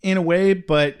important in a way,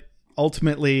 but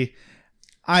ultimately,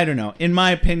 I don't know. In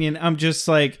my opinion, I'm just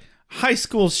like, high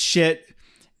school shit.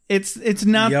 It's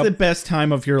not the best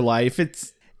time of your life.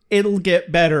 It'll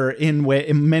get better in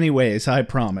many ways, I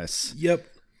promise. Yep.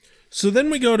 So then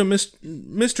we go to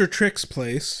Mr. Trick's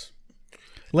place.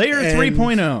 Layer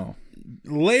 3.0.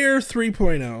 Layer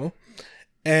 3.0.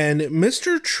 And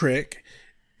Mr. Trick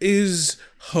is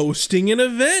hosting an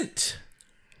event.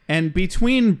 And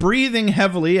between breathing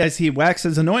heavily as he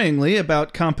waxes annoyingly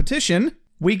about competition,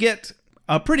 we get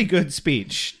a pretty good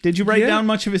speech. Did you write down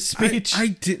much of his speech? I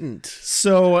didn't.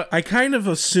 So I kind of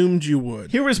assumed you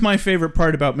would. Here was my favorite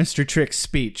part about Mr. Trick's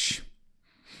speech.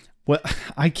 Well,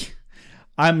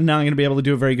 I'm not going to be able to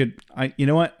do a very good. You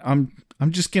know what? I'm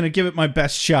just going to give it my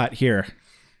best shot here.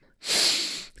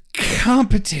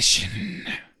 Competition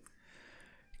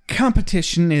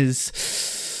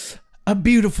is a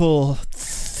beautiful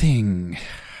thing.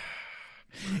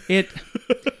 It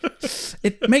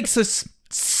makes us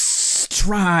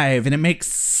strive, and it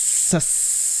makes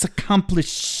us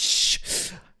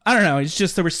accomplish. I don't know. It's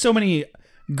just there were so many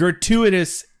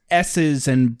gratuitous S's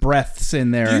and breaths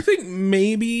in there. Do you think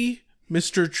maybe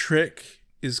Mr. Trick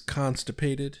is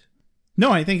constipated?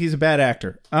 No, I think he's a bad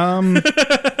actor.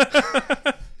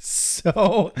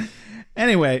 So,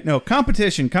 anyway, no,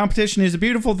 competition. Competition is a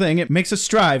beautiful thing. It makes us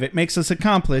strive. It makes us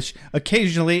accomplish.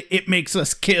 Occasionally, it makes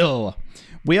us kill.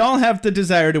 We all have the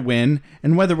desire to win,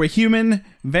 and whether we're human,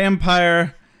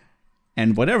 vampire,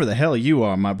 and whatever the hell you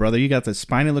are, my brother, you got this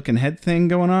spiny-looking head thing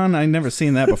going on? I've never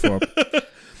seen that before.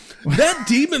 That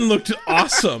demon looked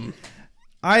awesome.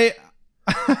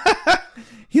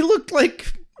 He looked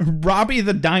like Robbie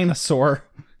the dinosaur.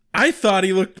 I thought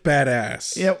he looked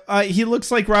badass. Yeah, he looks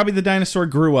like Robbie the dinosaur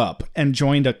grew up and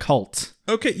joined a cult.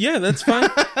 Okay, yeah, that's fine.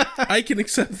 I can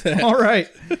accept that. All right.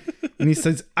 And he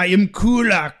says, I am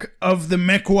Kulak of the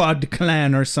Mekwad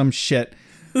clan or some shit.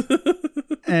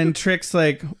 And Trick's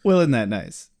like, well, isn't that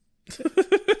nice?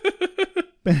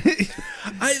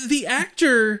 The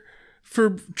actor for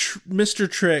Mr.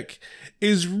 Trick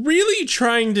is really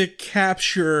trying to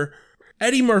capture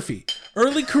Eddie Murphy.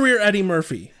 Early career Eddie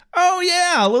Murphy. Oh,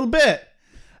 yeah, a little bit.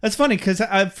 That's funny, because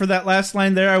for that last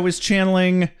line there, I was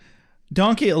channeling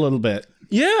Donkey a little bit.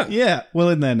 Yeah. Yeah. Well,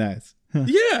 isn't that nice? Huh.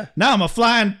 Yeah. Now I'm a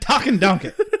flying, talking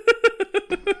donkey.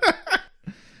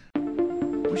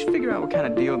 We should figure out what kind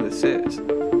of deal this is.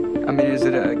 I mean, is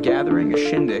it a gathering, a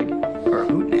shindig, or a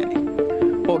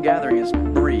hootenanny? Well, gathering is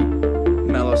brie,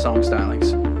 mellow song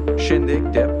stylings.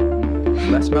 Shindig, dip,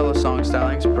 less mellow song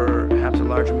stylings, perhaps a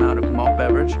large amount of malt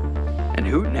beverage. And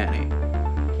hootenanny,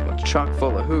 well, it's chock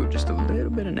full of hoot, just a little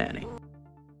bit of nanny.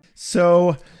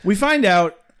 So we find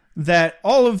out that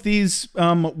all of these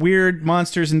weird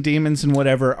monsters and demons and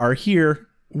whatever are here.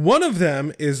 One of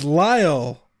them is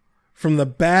Lyle from the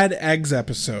Bad Eggs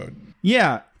episode.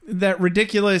 Yeah, that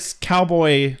ridiculous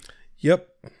cowboy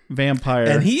vampire.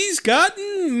 And he's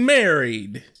gotten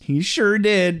married. He sure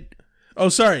did. Oh,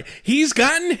 sorry. He's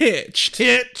gotten hitched.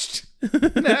 And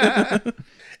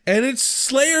it's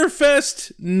Slayer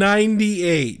Fest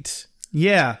 98.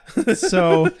 Yeah.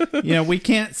 So, we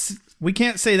can't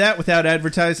say that without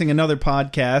advertising another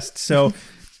podcast. So,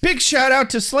 big shout out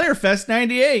to Slayer Fest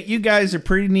 98. You guys are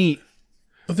pretty neat.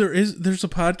 Oh, there's a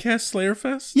podcast, Slayer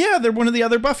Fest? Yeah, they're one of the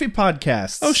other Buffy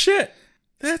podcasts. Oh, shit.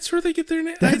 That's where they get their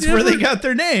name. That's where they got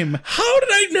their name. How did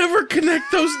I never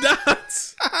connect those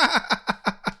dots?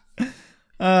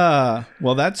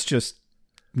 Well, that's just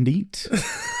neat.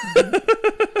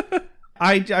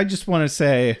 I just want to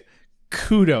say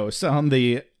kudos on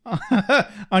the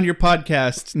on your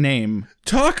podcast name.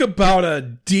 Talk about a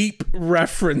deep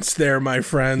reference there, my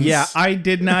friends. Yeah, I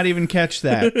did not even catch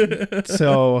that.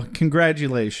 So,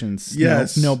 congratulations.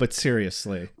 Yes. No, but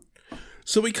seriously.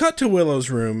 So we cut to Willow's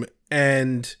room,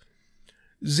 and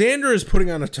Xander is putting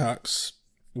on a tux.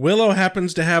 Willow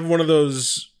happens to have one of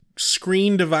those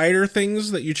screen divider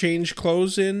things that you change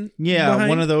clothes in. Yeah, behind,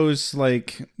 one of those,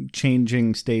 like,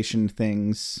 changing station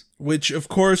things. Which, of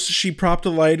course, she propped a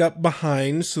light up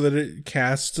behind so that it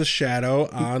casts a shadow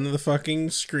on the fucking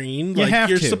screen like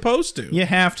you're supposed to. You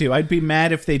have to. I'd be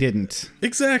mad if they didn't.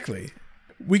 Exactly.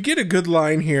 We get a good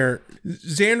line here.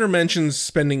 Xander mentions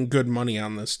spending good money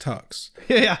on this tux.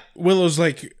 Yeah. Willow's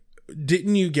like,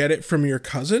 didn't you get it from your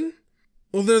cousin?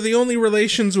 Well, they're the only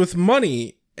relations with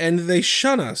money, and they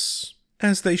shun us,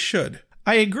 as they should.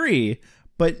 I agree,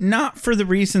 but not for the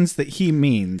reasons that he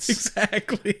means.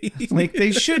 Exactly. Like,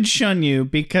 they should shun you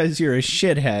because you're a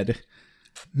shithead,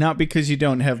 not because you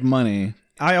don't have money.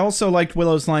 I also liked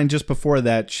Willow's line just before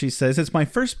that. She says, it's my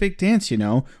first big dance, you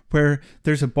know, where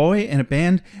there's a boy and a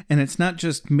band, and it's not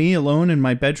just me alone in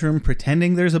my bedroom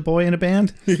pretending there's a boy in a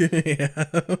band. Yeah.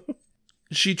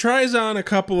 She tries on a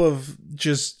couple of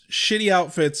just shitty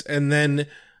outfits and then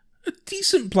a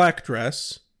decent black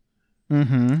dress.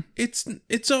 Mm-hmm.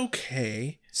 It's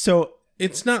okay. So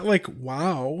it's not like,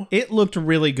 wow. It looked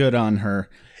really good on her.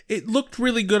 It looked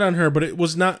really good on her, but it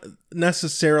was not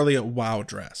necessarily a wow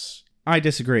dress. I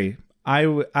disagree. I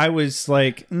was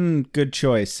like, good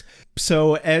choice.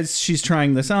 So as she's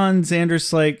trying this on,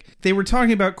 Xander's like, they were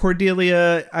talking about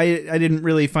Cordelia. I didn't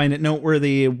really find it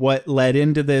noteworthy what led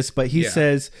into this, but he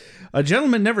says, a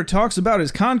gentleman never talks about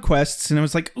his conquests. And I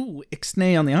was like, ooh,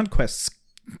 ixnay on the conquests,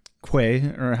 quay,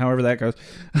 or however that goes.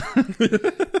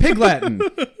 Pig Latin.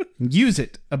 Use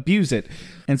it. Abuse it.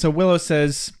 And so Willow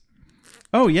says,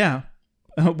 oh, yeah.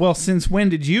 Well, since when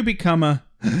did you become a...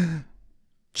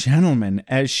 gentleman,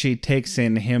 as she takes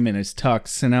in him in his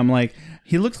tux, and I'm like,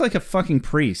 he looks like a fucking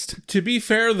priest. To be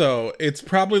fair, though, it's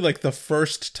probably like the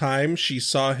first time she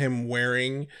saw him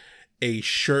wearing a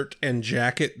shirt and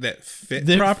jacket that fit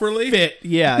properly.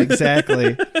 Yeah,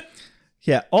 exactly.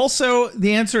 Yeah. Also,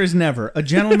 the answer is never. A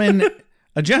gentleman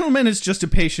is just a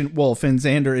patient wolf, and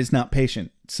Xander is not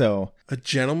patient. So a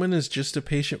gentleman is just a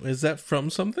patient. Is that from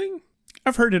something?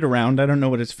 I've heard it around. I don't know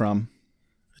what it's from.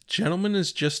 Gentleman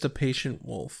is just a patient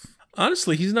wolf.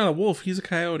 Honestly, he's not a wolf. He's a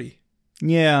coyote.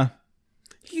 Yeah.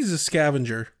 He's a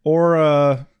scavenger. Or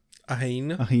a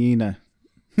hyena. A hyena.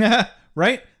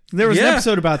 Right? There was an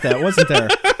episode about that, wasn't there?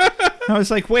 I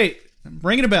was like, wait, I'm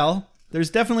ringing a bell. There's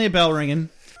definitely a bell ringing.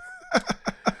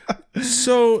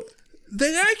 So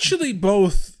they actually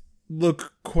both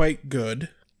look quite good.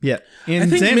 Yeah. I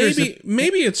think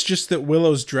maybe it's just that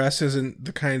Willow's dress isn't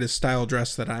the kind of style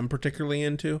dress that I'm particularly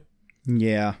into.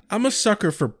 Yeah. I'm a sucker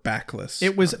for backless.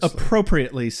 It was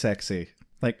appropriately sexy.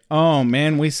 Like, oh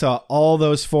man, we saw all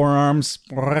those forearms.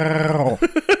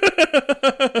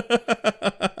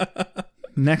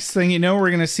 Next thing you know,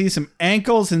 we're going to see some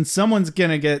ankles and someone's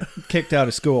going to get kicked out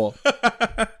of school.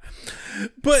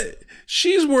 But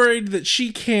she's worried that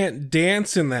she can't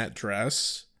dance in that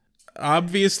dress.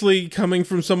 Obviously, coming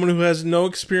from someone who has no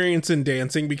experience in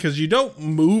dancing, because you don't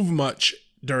move much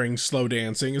during slow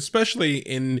dancing, especially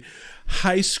in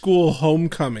high school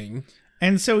homecoming.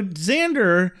 And so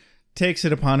Xander takes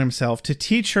it upon himself to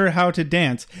teach her how to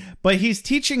dance, but he's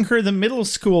teaching her the middle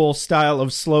school style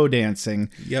of slow dancing.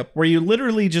 Yep. Where you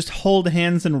literally just hold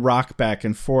hands and rock back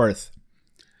and forth.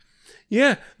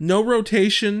 Yeah, no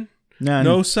rotation. None.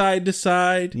 No side to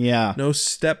side. Yeah. No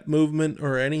step movement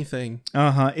or anything.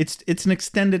 Uh-huh. It's an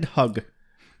extended hug.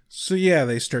 So yeah,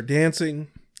 they start dancing.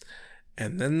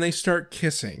 And then they start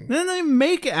kissing. Then they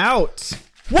make out.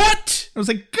 What? I was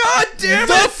like, God damn it!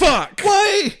 The fuck?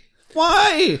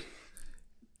 Why?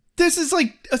 This is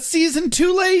like a season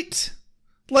too late.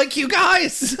 Like you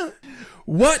guys.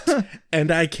 What? And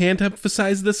I can't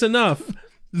emphasize this enough.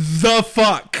 The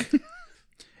fuck?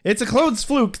 It's a clothes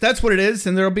fluke. That's what it is.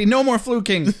 And there'll be no more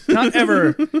fluking. Not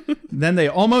ever. Then they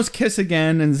almost kiss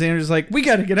again. And Xander's like, we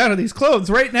got to get out of these clothes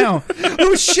right now.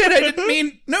 Oh, shit. I didn't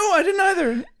mean. No, I didn't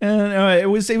either. And it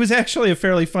was actually a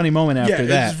fairly funny moment after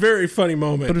that. It's a very funny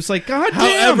moment. But it's like, God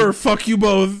damn. However, fuck you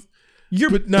both.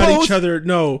 But not each other.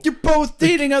 No. You're both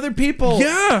dating other people.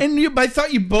 Yeah. And I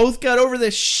thought you both got over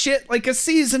this shit like a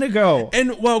season ago.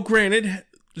 And, well, granted,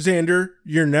 Xander,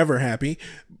 you're never happy.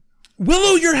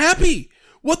 Willow, you're happy.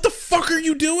 What the fuck are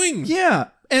you doing? Yeah.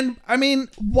 And I mean,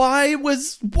 why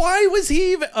was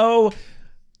he even... Oh,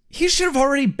 He should have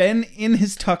already been in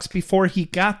his tux before he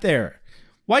got there.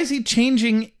 Why is he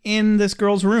changing in this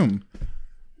girl's room?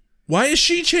 Why is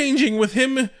she changing with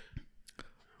him?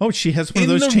 Oh, she has one of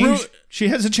those change. She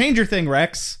has a changer thing,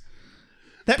 Rex.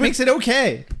 That makes it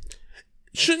okay.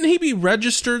 Shouldn't he be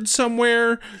registered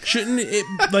somewhere? Shouldn't it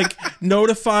like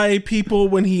notify people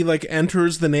when he like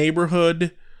enters the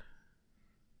neighborhood?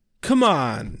 Come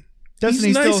on. He's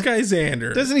nice guy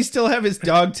Xander. Doesn't he still have his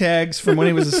dog tags from when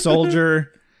he was a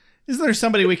soldier? Isn't there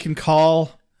somebody we can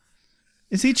call?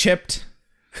 Is he chipped?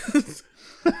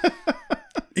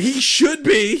 He should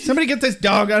be. Somebody get this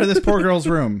dog out of this poor girl's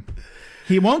room.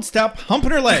 He won't stop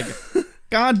humping her leg.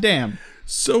 God damn.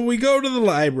 So we go to the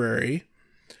library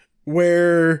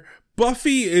where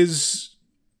Buffy is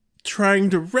trying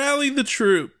to rally the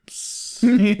troops.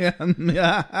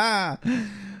 I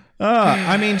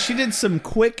mean, she did some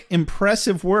quick,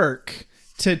 impressive work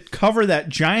to cover that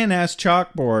giant-ass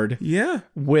chalkboard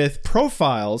with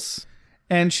profiles.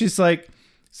 And she's like,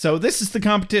 so this is the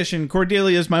competition.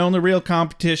 Cordelia is my only real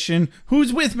competition.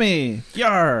 Who's with me?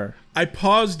 Yar. I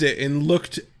paused it and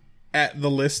looked at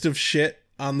the list of shit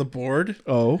on the board.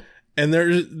 Oh. And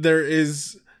there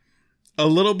is a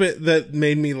little bit that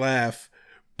made me laugh.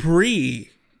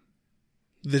 Brie,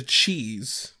 the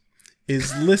cheese,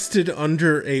 is listed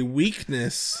under a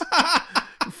weakness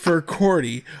for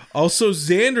Cordy. Also,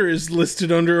 Xander is listed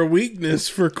under a weakness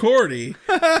for Cordy.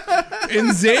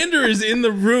 And Xander is in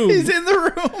the room. He's in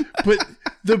the room. But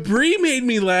the Brie made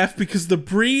me laugh because the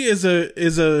Brie is a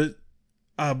it's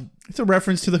a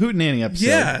reference to the Hootenanny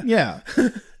episode. Yeah.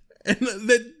 And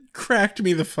that cracked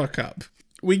me the fuck up.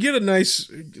 We get a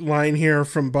nice line here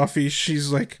from Buffy.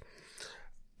 She's like,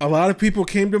 a lot of people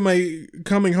came to my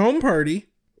coming home party.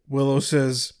 Willow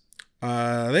says,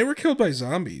 they were killed by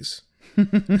zombies.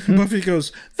 Buffy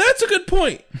goes, that's a good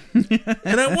point.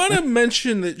 And I want to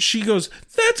mention that she goes,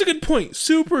 that's a good point.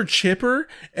 Super chipper.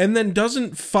 And then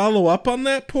doesn't follow up on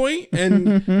that point.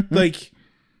 And like,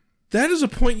 that is a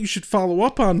point you should follow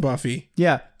up on, Buffy.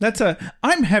 Yeah,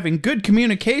 I'm having good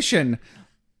communication.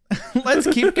 Let's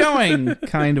keep going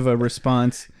kind of a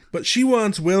response. But she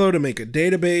wants Willow to make a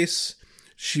database.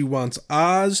 She wants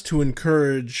Oz to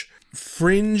encourage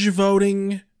fringe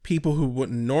voting, people who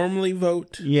wouldn't normally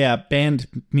vote. Yeah, band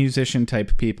musician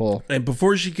type people. And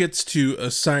before she gets to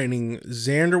assigning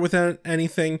Xander without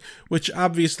anything, which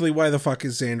obviously, why the fuck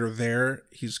is Xander there?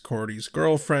 He's Cordy's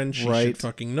girlfriend. She should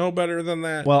fucking know better than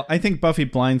that. Well, I think Buffy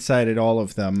blindsided all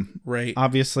of them. Right.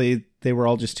 Obviously, they were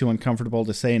all just too uncomfortable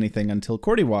to say anything until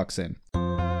Cordy walks in.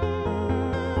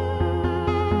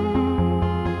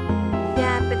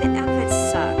 Yeah, but the outfits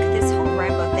suck. This whole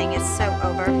rainbow thing is so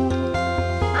over.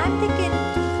 I'm thinking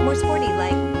more sporty,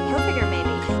 like Hilfiger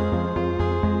maybe.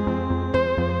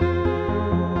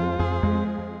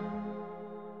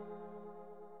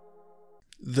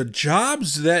 The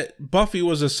jobs that Buffy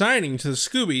was assigning to the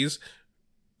Scoobies,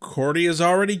 Cordy has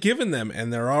already given them,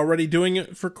 and they're already doing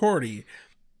it for Cordy.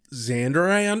 Xander,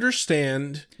 I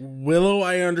understand. Willow,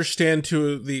 I understand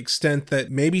to the extent that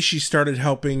maybe she started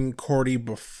helping Cordy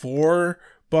before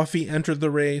Buffy entered the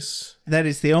race. That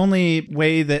is the only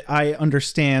way that I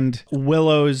understand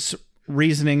Willow's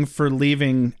reasoning for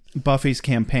leaving Buffy's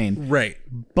campaign. Right.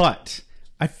 But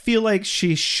I feel like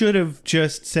she should have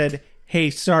just said, hey,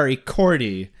 sorry,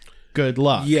 Cordy, good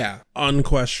luck. Yeah,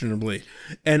 unquestionably.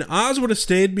 And Oz would have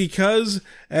stayed because,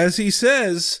 as he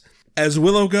says, as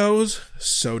Willow goes,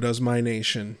 so does my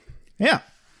nation. Yeah.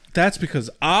 That's because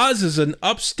Oz is an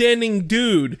upstanding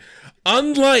dude,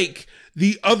 unlike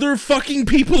the other fucking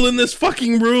people in this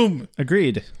fucking room.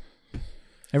 Agreed.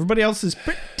 Everybody else is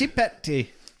pretty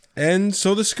petty. And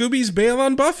so the Scoobies bail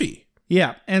on Buffy.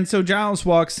 Yeah, and so Giles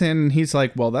walks in, he's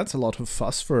like, well, that's a lot of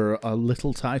fuss for a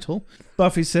little title.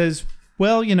 Buffy says,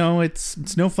 well, you know,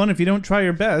 it's no fun if you don't try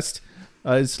your best,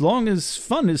 as long as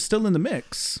fun is still in the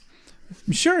mix.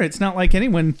 Sure, it's not like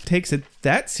anyone takes it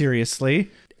that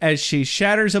seriously, as she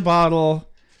shatters a bottle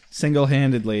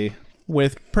single-handedly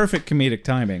with perfect comedic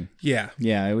timing. Yeah.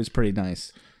 Yeah, it was pretty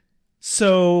nice.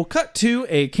 So, cut to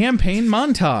a campaign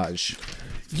montage.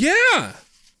 Yeah!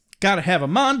 Gotta have a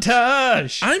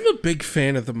montage! I'm a big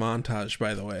fan of the montage,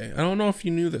 by the way. I don't know if you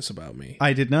knew this about me.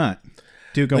 I did not.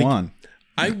 Do go on.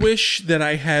 I wish that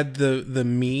I had the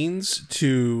means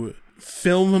to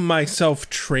film myself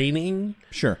training.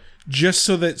 Sure. Just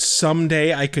so that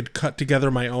someday I could cut together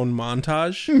my own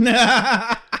montage.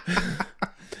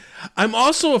 I'm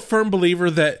also a firm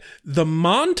believer that the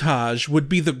montage would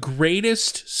be the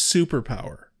greatest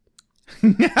superpower.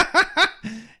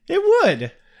 It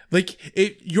would. Like,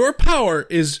 your power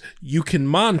is you can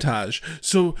montage.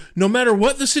 So no matter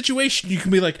what the situation, you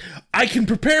can be like, I can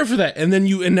prepare for that. And then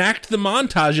you enact the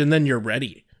montage and then you're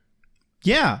ready.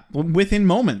 Yeah, within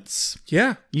moments.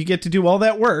 Yeah. You get to do all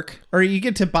that work, or you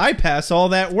get to bypass all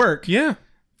that work. Yeah.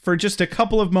 For just a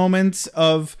couple of moments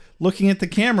of looking at the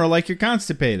camera like you're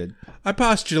constipated. I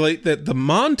postulate that the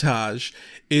montage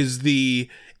is the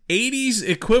 80s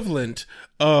equivalent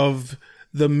of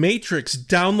the Matrix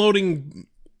downloading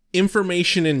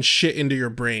information and shit into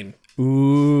your brain.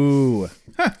 Ooh.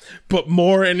 But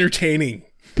more entertaining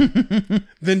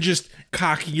than just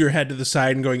cocking your head to the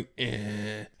side and going,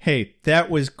 eh. Hey, that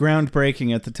was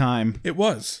groundbreaking at the time. It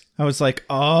was. I was like,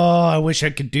 oh, I wish I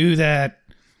could do that.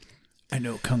 I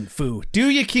know Kung Fu. Do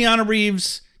you, Keanu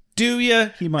Reeves? Do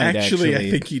you? He might actually. I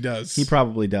think he does. He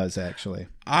probably does, actually.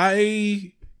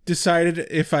 I decided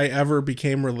if I ever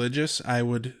became religious, I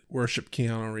would worship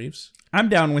Keanu Reeves. I'm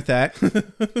down with that.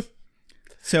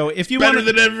 So if you better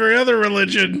than every other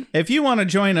religion. If you want to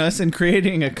join us in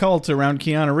creating a cult around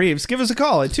Keanu Reeves, give us a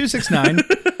call at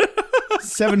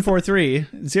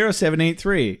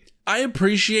 269-743-0783. I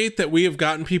appreciate that we have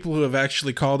gotten people who have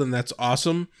actually called, and that's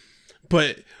awesome.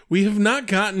 But we have not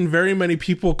gotten very many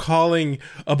people calling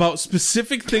about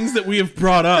specific things that we have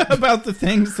brought up. About the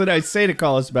things that I say to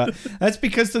call us about. That's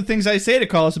because the things I say to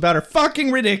call us about are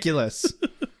fucking ridiculous.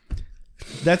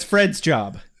 That's Fred's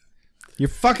job. You're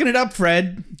fucking it up,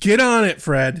 Fred. Get on it,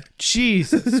 Fred.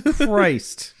 Jesus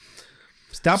Christ.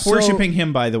 Stop worshiping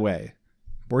him, by the way.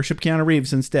 Worship Keanu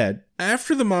Reeves instead.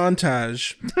 After the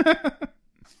montage.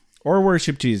 Or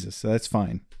worship Jesus. That's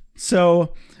fine.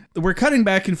 So we're cutting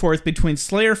back and forth between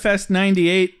Slayerfest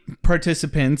 98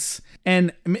 participants,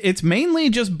 and it's mainly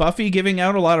just Buffy giving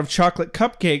out a lot of chocolate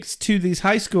cupcakes to these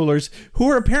high schoolers who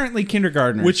are apparently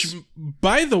kindergartners. Which,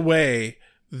 by the way,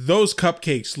 those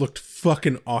cupcakes looked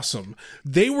fucking awesome.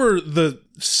 They were the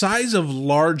size of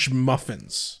large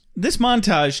muffins. This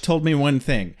montage told me one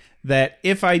thing, that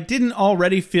if I didn't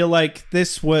already feel like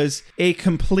this was a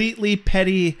completely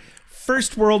petty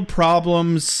first world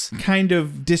problems kind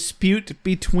of dispute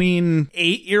between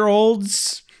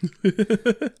 8-year-olds,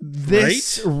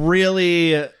 this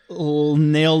really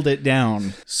nailed it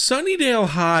down. Sunnydale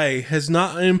High has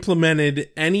not implemented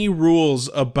any rules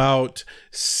about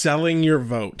selling your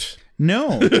vote.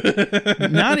 No,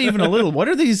 not even a little. What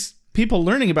are these people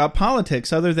learning about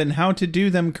politics other than how to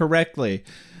do them correctly?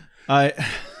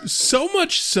 So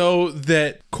much so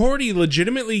that Cordy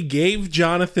legitimately gave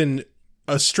Jonathan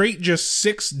a straight just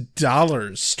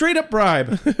 $6. Straight up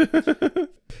bribe.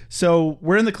 So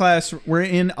we're in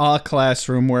a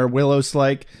classroom where Willow's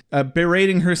like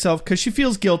berating herself because she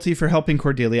feels guilty for helping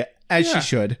Cordelia, as she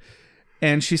should.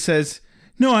 And she says,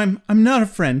 "No, I'm not a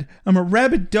friend. I'm a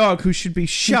rabid dog who should be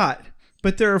shot.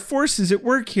 But there are forces at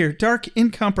work here, dark,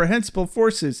 incomprehensible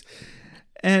forces."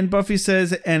 And Buffy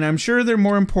says, "And I'm sure they're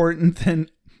more important than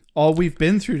all we've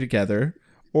been through together,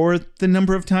 or the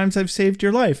number of times I've saved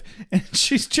your life." And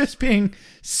she's just being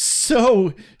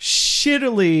so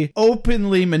shittily,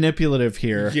 openly manipulative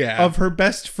here of her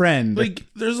best friend. Like,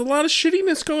 there's a lot of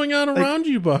shittiness going on around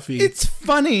you, Buffy. It's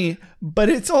funny, but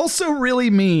it's also really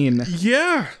mean.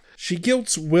 Yeah. She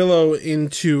guilts Willow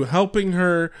into helping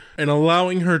her and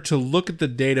allowing her to look at the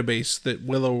database that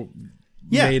Willow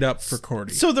made up for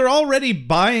Cordy. So they're already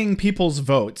buying people's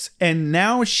votes, and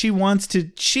now she wants to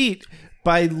cheat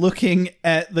by looking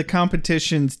at the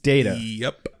competition's data.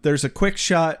 Yep. There's a quick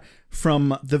shot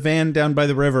from the van down by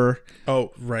the river.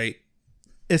 Oh, right.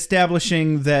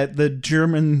 Establishing that the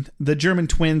German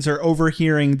twins are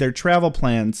overhearing their travel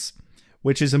plans,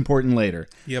 which is important later.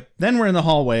 Yep. Then we're in the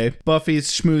hallway.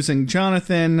 Buffy's schmoozing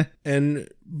Jonathan. And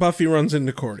Buffy runs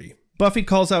into Cordy. Buffy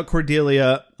calls out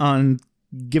Cordelia on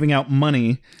giving out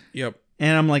money. Yep.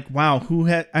 And I'm like, wow,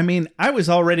 I was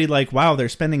already like, wow, they're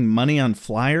spending money on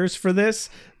flyers for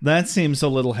this? That seems a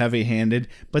little heavy-handed.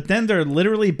 But then they're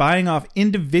literally buying off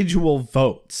individual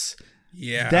votes.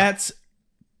 Yeah. That's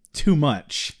too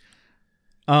much.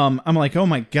 I'm like, oh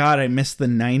my God, I miss the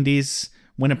 90s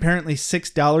when apparently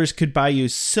 $6 could buy you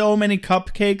so many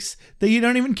cupcakes that you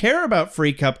don't even care about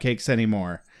free cupcakes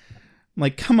anymore. I'm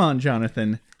like, come on,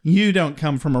 Jonathan. You don't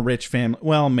come from a rich family.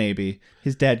 Well, maybe.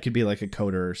 His dad could be like a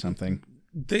coder or something.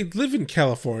 They live in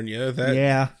California.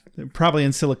 Yeah, probably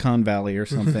in Silicon Valley or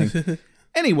something.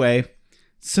 Anyway,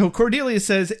 so Cordelia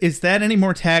says, "Is that any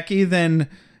more tacky than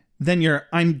your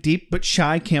I'm deep but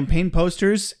shy campaign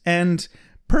posters?" And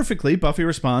perfectly, Buffy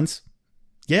responds,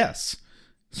 "Yes.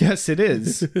 Yes, it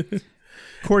is."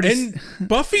 And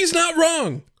Buffy's not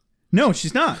wrong. No,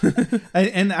 she's not.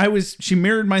 She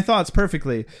mirrored my thoughts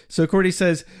perfectly. So Cordy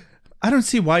says, I don't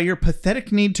see why your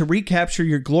pathetic need to recapture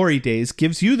your glory days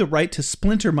gives you the right to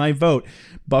splinter my vote.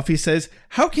 Buffy says,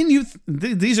 how can you...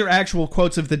 These are actual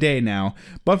quotes of the day now.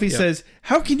 Buffy says,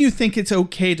 how can you think it's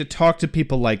okay to talk to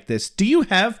people like this? Do you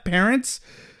have parents?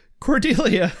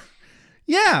 Cordelia,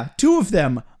 yeah, 2 of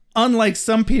them. Unlike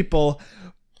some people,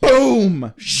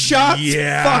 boom! Shots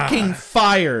fucking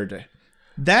fired.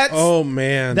 Oh,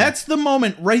 man. That's the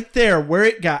moment right there where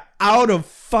it got out of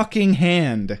fucking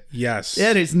hand. Yes.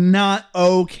 That is not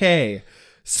okay.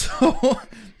 So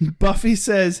Buffy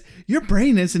says, your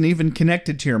brain isn't even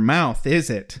connected to your mouth, is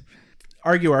it?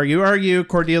 Argue.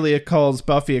 Cordelia calls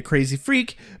Buffy a crazy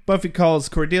freak. Buffy calls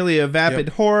Cordelia a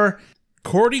vapid whore.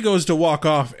 Cordy goes to walk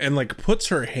off and like puts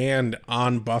her hand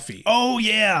on Buffy. Oh,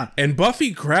 yeah. And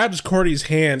Buffy grabs Cordy's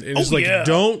hand and is like,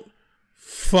 don't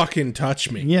fucking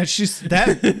touch me. Yeah, she's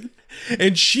that.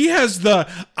 And she has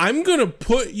I'm going to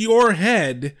put your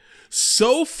head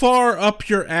so far up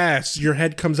your ass, your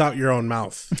head comes out your own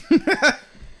mouth.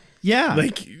 Yeah.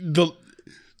 Like,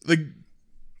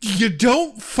 you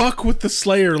don't fuck with the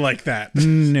Slayer like that.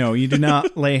 No, you do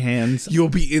not lay hands. You'll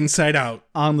be inside out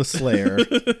on the Slayer.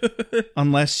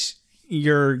 Unless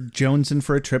you're jonesing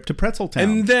for a trip to Pretzel Town.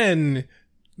 And then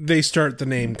they start the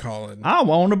name calling. I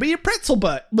want to be a pretzel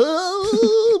butt.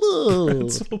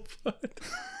 Pretzel butt.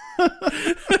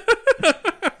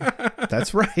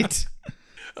 That's right.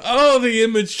 Oh, the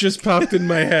image just popped in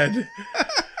my head.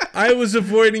 I was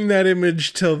avoiding that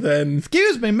image till then.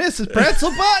 Excuse me, Mrs.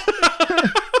 Pretzel Butt.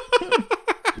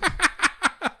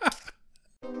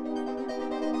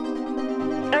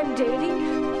 I'm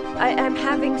dating. I'm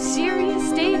having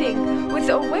serious dating with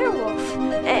a werewolf.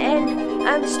 And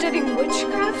I'm studying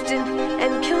witchcraft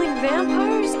and killing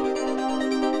vampires.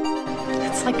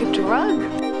 It's like a drug.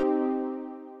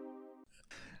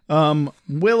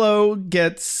 Willow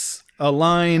gets a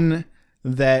line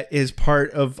that is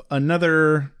part of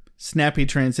another snappy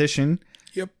transition.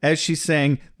 Yep. As she's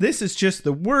saying, this is just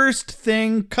the worst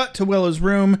thing, cut to Willow's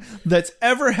room, that's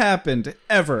ever happened,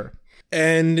 ever.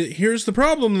 And here's the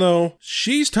problem, though.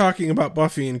 She's talking about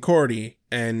Buffy and Cordy,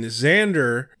 and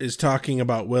Xander is talking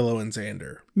about Willow and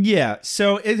Xander. Yeah,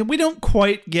 so we don't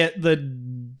quite get the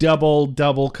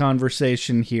double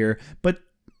conversation here, but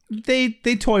they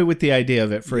toy with the idea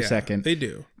of it for a second. They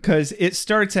do. Because it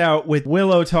starts out with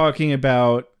Willow talking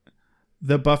about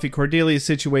the Buffy Cordelia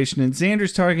situation, and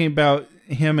Xander's talking about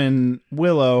him and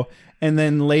Willow, and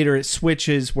then later it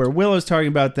switches where Willow's talking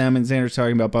about them and Xander's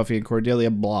talking about Buffy and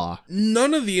Cordelia, blah.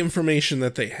 None of the information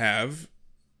that they have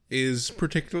is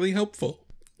particularly helpful.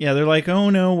 Yeah, they're like,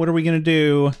 oh no, what are we going to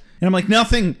do? And I'm like,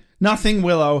 nothing,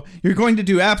 Willow. You're going to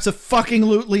do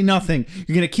abso-fucking-lutely nothing.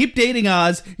 You're going to keep dating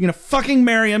Oz. You're going to fucking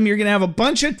marry him. You're going to have a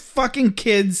bunch of fucking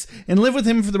kids and live with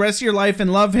him for the rest of your life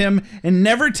and love him and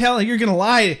never tell him. You're going to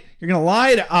lie. You're going to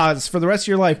lie to Oz for the rest of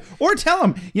your life. Or tell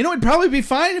him. You know, it'd probably be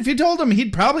fine if you told him.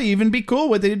 He'd probably even be cool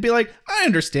with it. He'd be like, I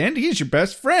understand. He's your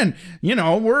best friend. You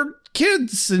know, we're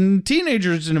kids and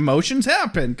teenagers and emotions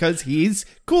happen because he's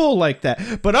cool like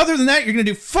that. But other than that, you're going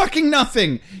to do fucking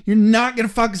nothing. You're not going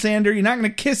to fuck Xander. You're not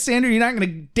going to kiss Xander. You're not going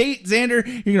to date Xander.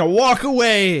 You're going to walk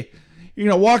away. You're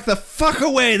going to walk the fuck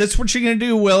away. That's what you're going to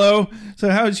do, Willow. So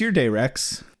how's your day,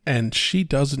 Rex? And she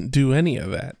doesn't do any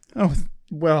of that. Oh,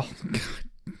 well,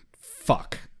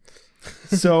 fuck.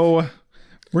 So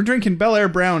we're drinking Bel Air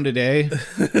Brown today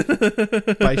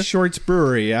by Shorts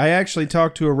Brewery. I actually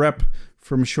talked to a rep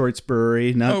from Shorts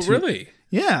Brewery. Really?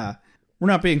 Yeah. We're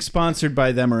not being sponsored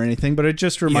by them or anything, but it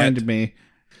just reminded me.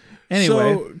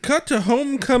 Anyway. So, cut to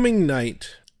homecoming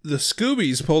night. The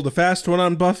Scoobies pulled a fast one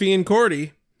on Buffy and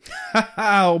Cordy.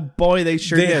 Oh, boy, they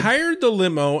sure did. They hired the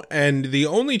limo, and the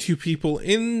only 2 people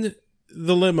in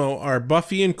the limo are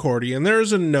Buffy and Cordy, and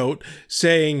there's a note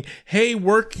saying, hey,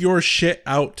 work your shit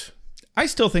out. I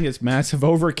still think it's massive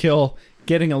overkill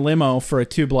getting a limo for a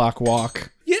 2-block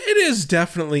walk. Yeah, it is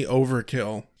definitely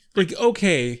overkill. Like,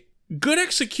 okay, good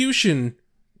execution,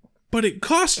 but it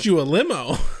cost you a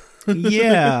limo.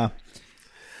 Yeah.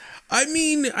 I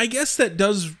mean, I guess that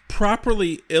does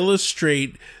properly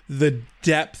illustrate the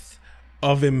depth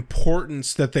of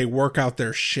importance that they work out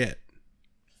their shit.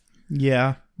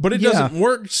 Yeah. But it doesn't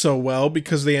work so well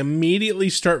because they immediately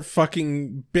start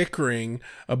fucking bickering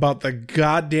about the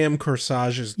goddamn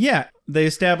corsages. Yeah, they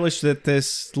establish that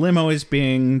this limo is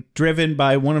being driven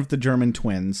by one of the German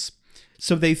twins.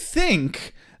 So they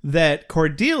think that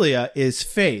Cordelia is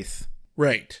Faith.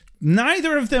 Right.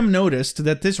 Neither of them noticed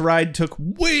that this ride took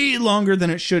way longer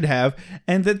than it should have,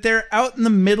 and that they're out in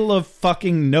the middle of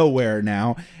fucking nowhere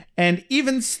now. And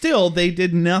even still, they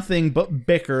did nothing but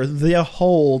bicker the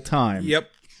whole time. Yep.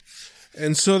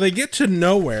 And so they get to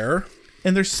nowhere.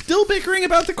 And they're still bickering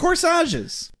about the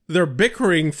corsages. they're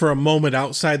bickering for a moment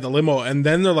outside the limo, and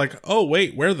then they're like, oh,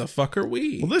 wait, where the fuck are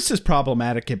we? Well, this is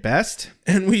problematic at best.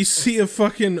 And we see a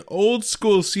fucking old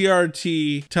school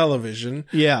CRT television.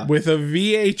 Yeah. With a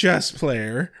VHS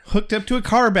player. Hooked up to a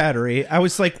car battery. I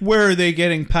was like, where are they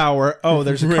getting power? Oh,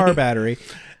 there's a car battery.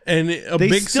 And a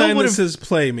big sign that says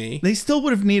play me. They still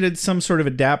would have needed some sort of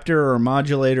adapter or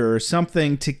modulator or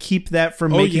something to keep that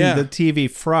from making the TV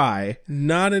fry.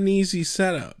 Not an easy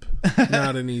setup.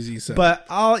 Not an easy setup. But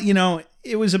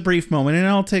it was a brief moment, and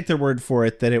I'll take their word for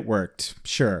it that it worked.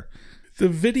 Sure. The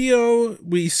video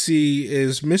we see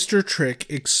is Mr. Trick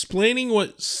explaining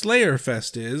what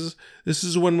Slayerfest is. This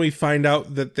is when we find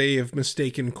out that they have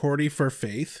mistaken Cordy for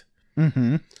Faith.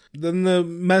 Mm-hmm. Then the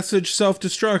message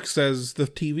self-destructs as the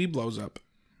TV blows up.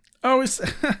 Oh,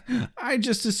 I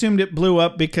just assumed it blew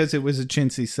up because it was a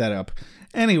chintzy setup.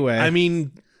 Anyway. I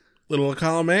mean, little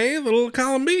column A, little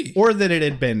column B. Or that it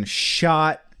had been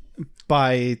shot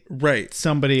by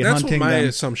somebody That's hunting what my them.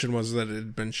 assumption was, that it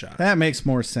had been shot. That makes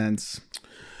more sense.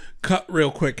 Cut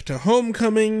real quick to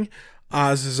Homecoming.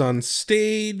 Oz is on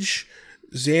stage.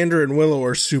 Xander and Willow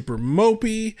are super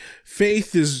mopey.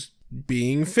 Faith is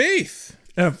being Faith.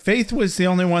 Faith was the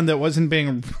only one that wasn't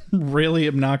being really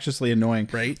obnoxiously annoying.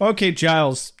 Right. Okay,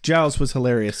 Giles. Giles was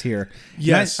hilarious here.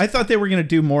 Yes. I thought they were going to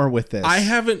do more with this. I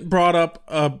haven't brought up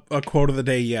a quote of the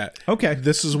day yet. Okay.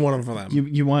 This is one of them.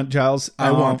 You want Giles?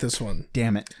 I want this one.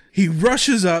 Damn it. He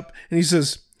rushes up and he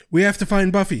says, "We have to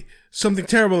find Buffy. Something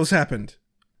terrible has happened."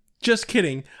 Just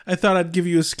kidding. I thought I'd give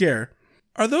you a scare.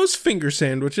 Are those finger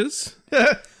sandwiches?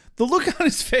 The look on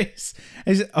his face.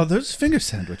 He said, "Oh, those finger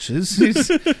sandwiches." He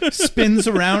spins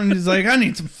around and he's like, "I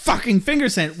need some fucking finger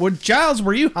sandwiches." Well, Giles,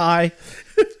 were you high?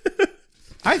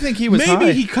 I think he was high.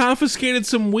 Maybe he confiscated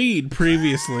some weed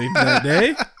previously that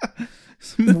day.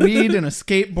 Some weed and a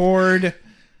skateboard.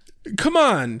 Come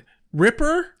on,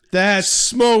 Ripper? That's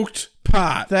smoked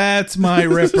pot. That's my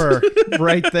Ripper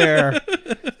right there.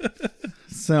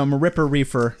 Some Ripper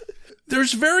Reefer.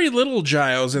 There's very little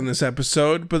Giles in this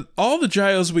episode, but all the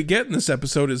Giles we get in this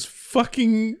episode is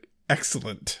fucking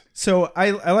excellent. So I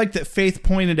like that Faith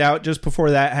pointed out just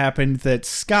before that happened that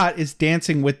Scott is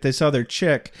dancing with this other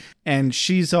chick, and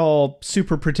she's all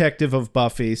super protective of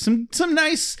Buffy. Some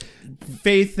nice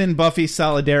Faith and Buffy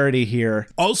solidarity here.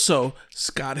 Also,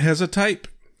 Scott has a type.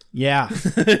 Yeah.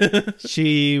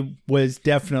 She was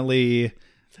definitely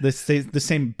the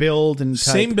same build and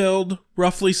type. Same build,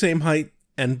 roughly same height,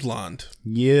 and blonde.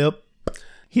 Yep.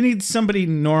 He needs somebody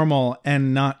normal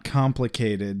and not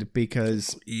complicated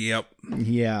because... Yep.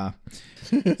 Yeah.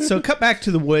 So cut back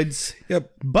to the woods.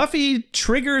 Yep. Buffy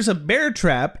triggers a bear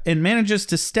trap and manages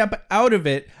to step out of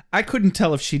it. I couldn't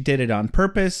tell if she did it on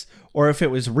purpose or if it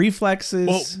was reflexes.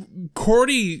 Well,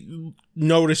 Cordy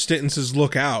noticed it and says,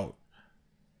 "Look out,"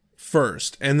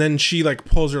 first. And then she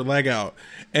pulls her leg out.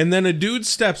 And then a dude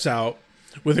steps out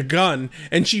with a gun,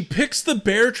 and she picks the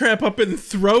bear trap up and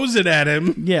throws it at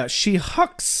him. Yeah, she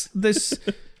hucks this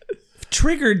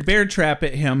triggered bear trap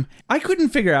at him. I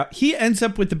couldn't figure out. He ends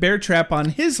up with the bear trap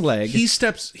on his leg.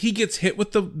 He gets hit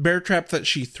with the bear trap that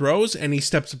she throws, and he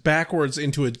steps backwards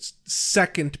into a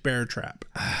second bear trap.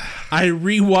 I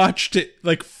rewatched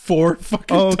it 4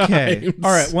 fucking times.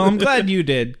 All right, well, I'm glad you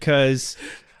did, because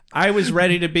I was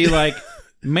ready to be like,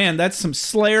 man, that's some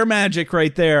Slayer magic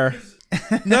right there.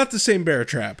 Not the same bear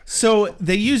trap. So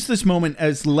they use this moment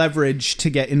as leverage to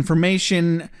get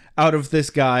information out of this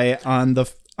guy on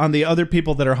the other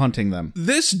people that are hunting them.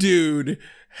 This dude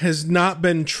has not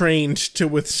been trained to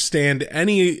withstand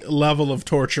any level of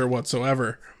torture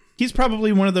whatsoever. He's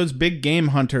probably one of those big game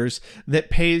hunters that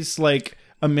pays $1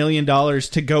 million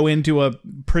to go into a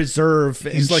preserve.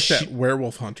 He's like that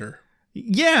werewolf hunter.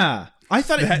 Yeah. I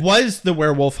thought it was the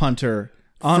werewolf hunter.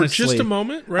 Honestly, for just a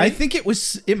moment, right? I think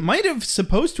it might have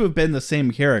supposed to have been the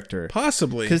same character.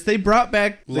 Possibly. Because they brought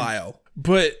back Lyle.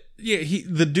 But yeah,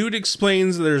 the dude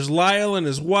explains there's Lyle and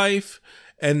his wife,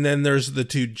 and then there's the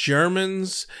 2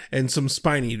 Germans and some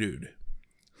spiny dude.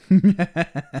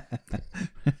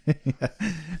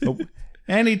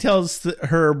 And he tells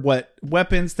her what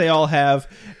weapons they all have,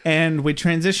 and we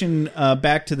transition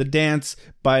back to the dance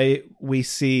we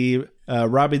see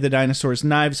Robbie the dinosaur's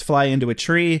knives fly into a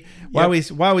tree while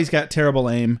he's got terrible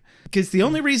aim. Because the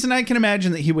only reason I can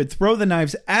imagine that he would throw the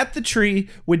knives at the tree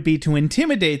would be to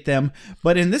intimidate them,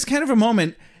 but in this kind of a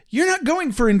moment, you're not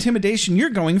going for intimidation, you're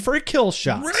going for a kill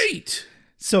shot. Right.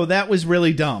 So that was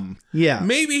really dumb. Yeah.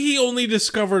 Maybe he only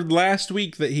discovered last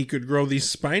week that he could grow these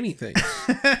spiny things.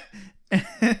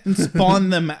 And spawn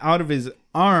them out of his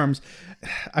arms.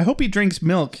 I hope he drinks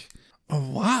milk. A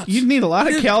lot. You'd need a lot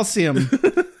of calcium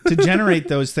to generate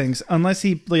those things, unless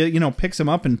he picks them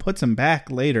up and puts them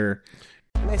back later.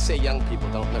 And they say young people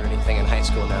don't learn anything in high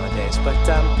school nowadays, but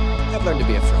I've learned to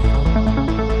be afraid.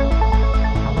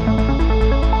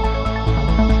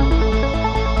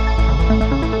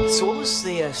 So what was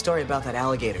the story about that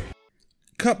alligator?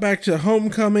 Cut back to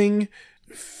homecoming.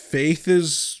 Faith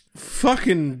is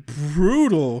fucking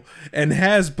brutal and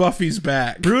has Buffy's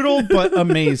back. Brutal but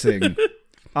amazing.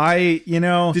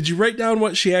 Did you write down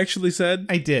what she actually said?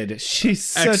 I did.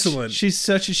 She's excellent. She's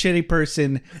such a shitty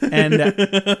person.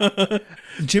 And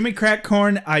Jimmy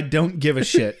Crackcorn, I don't give a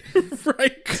shit.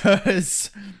 Right.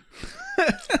 Because...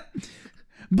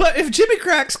 But if Jimmy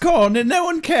cracks corn and no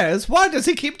one cares, why does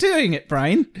he keep doing it,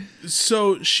 Brian?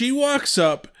 So she walks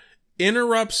up,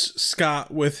 interrupts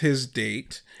Scott with his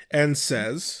date, and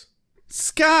says,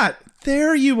 Scott,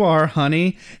 there you are,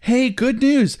 honey. Hey, good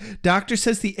news. Doctor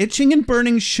says the itching and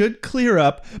burning should clear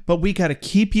up, but we gotta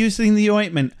keep using the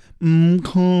ointment.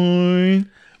 Okay.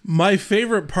 My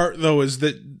favorite part, though, is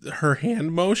that her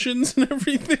hand motions and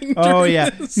everything. Oh, yeah.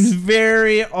 This.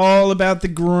 Very all about the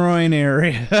groin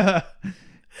area.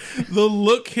 The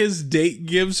look his date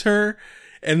gives her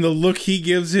and the look he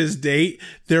gives his date,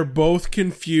 they're both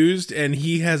confused and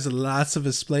he has lots of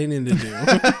explaining to do.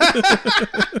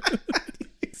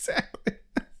 Exactly.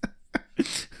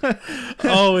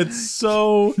 Oh, it's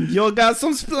so... You got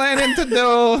some explaining to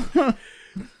do.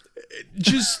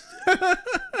 Just... I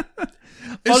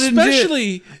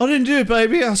didn't do it,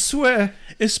 baby, I swear.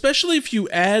 Especially if you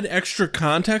add extra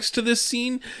context to this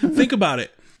scene. Think about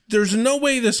it. There's no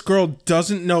way this girl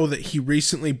doesn't know that he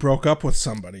recently broke up with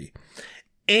somebody.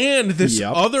 And this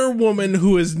other woman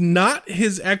who is not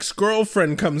his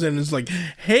ex-girlfriend comes in and is like,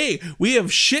 hey, we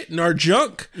have shit in our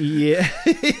junk. Yeah.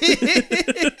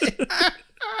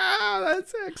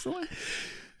 That's excellent.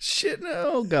 Shit,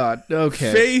 oh God.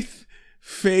 Okay.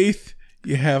 Faith,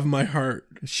 you have my heart.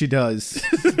 She does.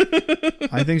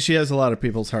 I think she has a lot of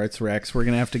people's hearts, Rex. We're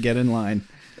going to have to get in line.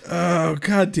 Oh,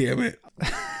 God damn it.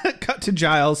 Cut to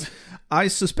Giles. I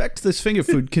suspect this finger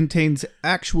food contains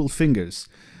actual fingers.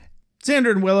 Xander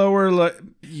and Willow are like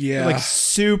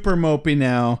super mopey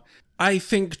now. I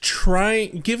think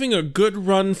giving a good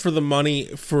run for the money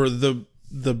for the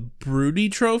Broody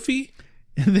trophy.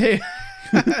 Damn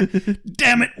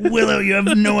it, Willow, you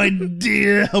have no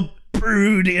idea how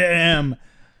broody I am.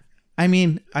 I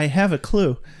mean, I have a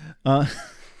clue. Well,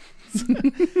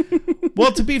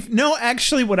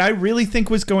 actually, what I really think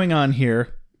was going on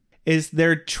here is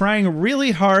they're trying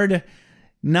really hard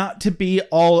not to be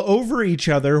all over each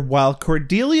other while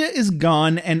Cordelia is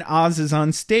gone and Oz is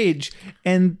on stage,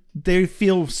 and they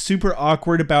feel super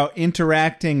awkward about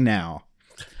interacting now.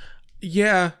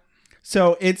 Yeah.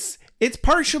 So it's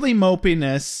partially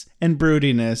mopiness and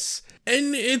broodiness.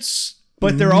 And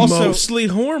but they're also mostly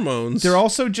hormones. They're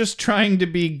also just trying to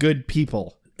be good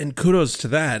people. And kudos to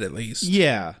that, at least.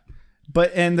 Yeah.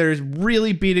 And they're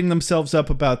really beating themselves up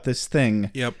about this thing.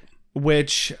 Yep.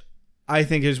 Which I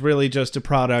think is really just a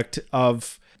product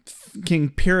of fucking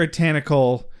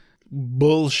puritanical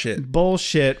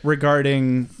bullshit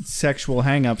regarding sexual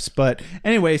hangups. But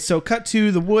anyway, so cut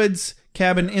to the woods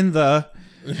cabin in the...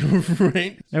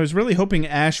 Right. I was really hoping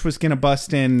Ash was going to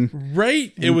bust in.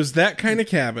 Right. It was that kind of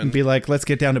cabin. And be like, let's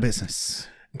get down to business.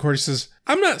 And Cordy says,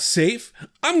 I'm not safe.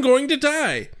 I'm going to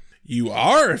die. You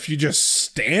are if you just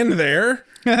stand there.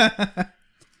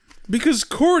 Because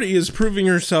Cordy is proving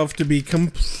herself to be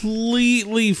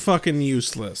completely fucking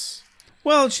useless.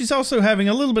 Well, she's also having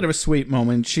a little bit of a sweet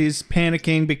moment. She's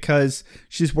panicking because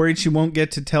she's worried she won't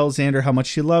get to tell Xander how much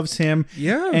she loves him.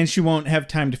 Yeah. And she won't have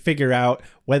time to figure out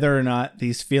whether or not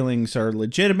these feelings are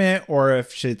legitimate or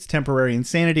if it's temporary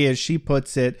insanity, as she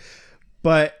puts it.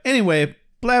 But anyway,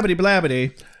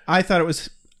 blabbity. I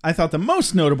thought the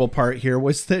most notable part here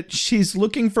was that she's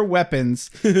looking for weapons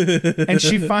and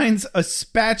she finds a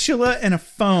spatula and a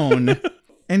phone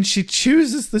and she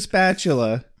chooses the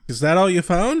spatula. Is that all you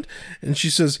found? And she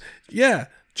says, yeah,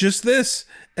 just this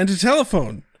and a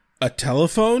telephone. A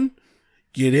telephone?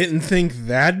 You didn't think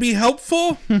that'd be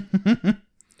helpful?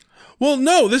 Well,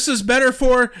 no, this is better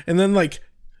for... And then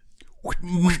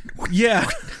yeah.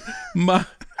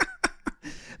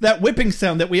 That whipping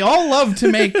sound that we all love to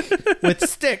make with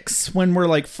sticks when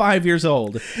we're 5 years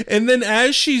old. And then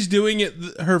as she's doing it,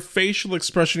 her facial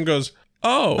expression goes,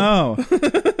 oh.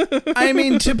 I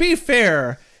mean, to be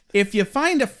fair, if you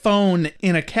find a phone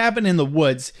in a cabin in the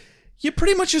woods, you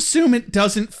pretty much assume it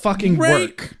doesn't fucking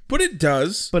work. But it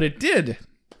does. But it did.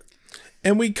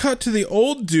 And we cut to the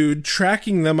old dude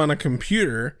tracking them on a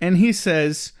computer. And he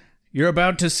says... You're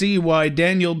about to see why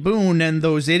Daniel Boone and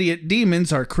those idiot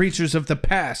demons are creatures of the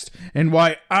past, and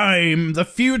why I'm the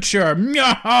future. And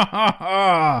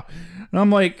I'm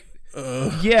like,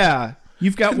 yeah,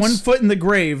 You've got one foot in the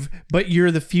grave, but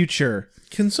you're the future.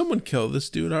 Can someone kill this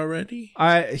dude already?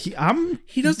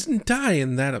 He doesn't die,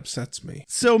 and that upsets me.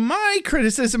 So my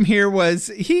criticism here was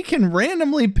he can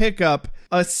randomly pick up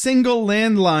a single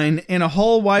landline in a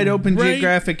whole wide open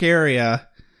geographic area.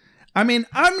 I mean,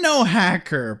 I'm no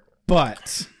hacker,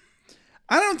 but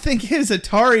I don't think his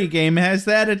Atari game has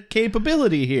that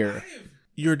capability here.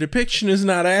 Your depiction is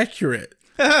not accurate.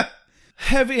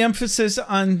 Heavy emphasis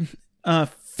on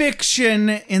fiction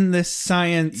in this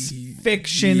science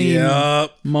fiction-y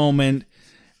moment.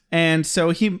 And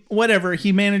so he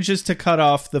manages to cut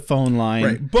off the phone line.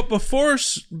 Right. But before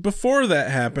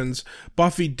that happens,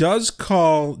 Buffy does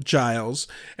call Giles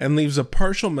and leaves a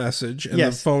partial message, and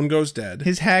the phone goes dead.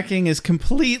 His hacking is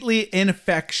completely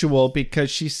ineffectual because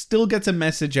she still gets a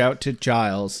message out to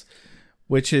Giles,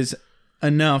 which is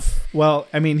enough. Well,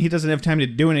 I mean, he doesn't have time to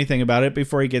do anything about it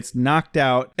before he gets knocked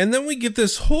out. And then we get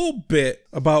this whole bit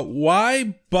about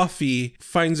why Buffy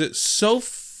finds it so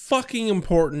fucking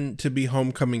important to be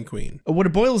homecoming queen. What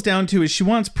it boils down to is she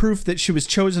wants proof that she was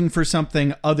chosen for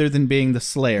something other than being the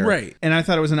Slayer. Right. And I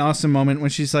thought it was an awesome moment when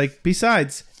she's like,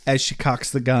 besides, as she cocks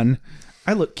the gun,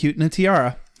 I look cute in a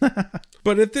tiara.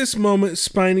 But at this moment,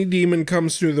 Spiny Demon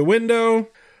comes through the window.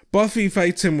 Buffy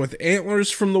fights him with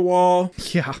antlers from the wall.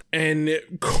 Yeah. And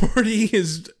Cordy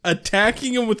is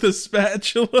attacking him with a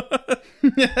spatula.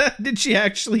 Did she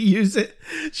actually use it?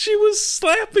 She was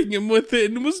slapping him with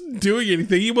it and wasn't doing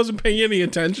anything. He wasn't paying any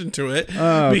attention to it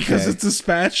because it's a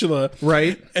spatula.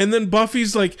 Right. And then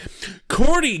Buffy's like,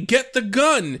 Cordy, get the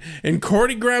gun. And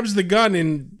Cordy grabs the gun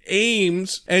and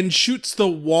aims and shoots the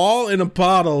wall in a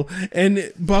bottle.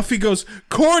 And Buffy goes,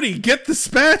 Cordy, get the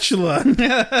spatula.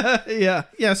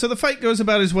 Yeah, so the fight goes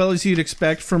about as well as you'd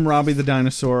expect from Robbie the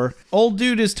Dinosaur. Old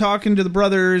dude is talking to the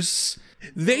brothers.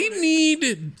 They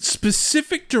need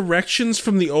specific directions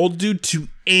from the old dude to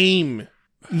aim.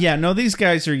 Yeah, no, these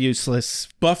guys are useless.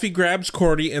 Buffy grabs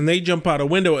Cordy and they jump out a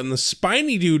window, and the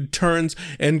spiny dude turns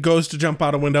and goes to jump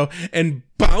out a window and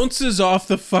bounces off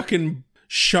the fucking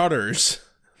shutters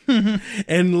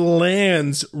and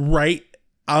lands right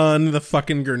on the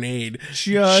fucking grenade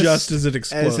just as it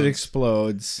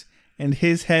explodes. And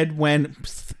his head went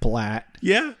splat.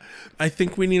 Yeah. I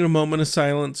think we need a moment of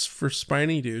silence for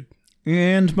Spiny Dude.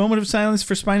 And moment of silence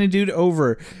for Spiny Dude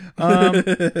over.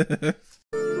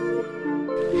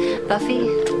 Buffy,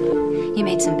 you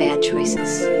made some bad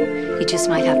choices. You just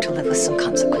might have to live with some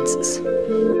consequences.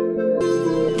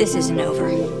 This isn't over.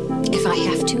 If I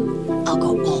have to, I'll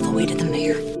go all the way to the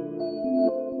mayor.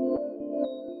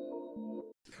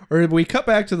 Or we cut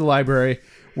back to the library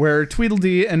where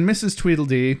Tweedledee and Mrs.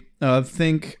 Tweedledee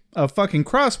think a fucking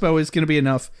crossbow is going to be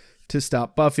enough to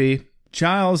stop Buffy.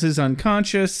 Giles is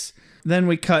unconscious. Then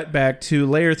we cut back to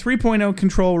Layer 3.0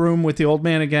 control room with the old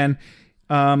man again.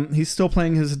 He's still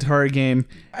playing his Atari game.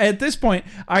 At this point,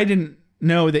 I didn't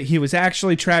know that he was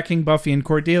actually tracking Buffy and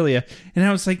Cordelia. And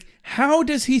I was like, how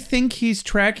does he think he's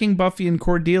tracking Buffy and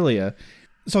Cordelia?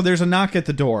 So there's a knock at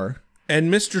the door.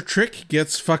 And Mr. Trick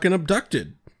gets fucking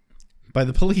abducted. By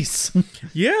the police.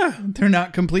 Yeah. They're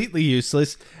not completely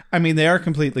useless. I mean, they are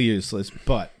completely useless,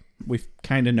 but we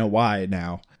kind of know why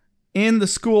now. In the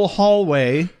school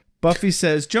hallway, Buffy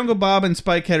says, Jungle Bob and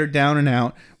Spikehead are down and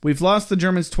out. We've lost the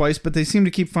Germans twice, but they seem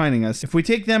to keep finding us. If we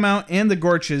take them out and the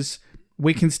Gorches,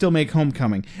 we can still make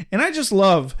homecoming. And I just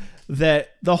love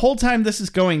that the whole time this is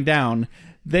going down,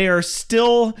 they are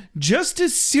still just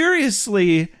as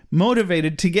seriously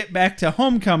motivated to get back to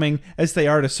homecoming as they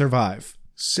are to survive.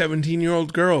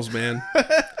 17-year-old girls, man.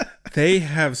 They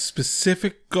have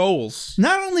specific goals.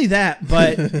 Not only that,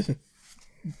 but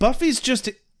Buffy's just,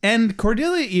 and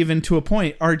Cordelia even to a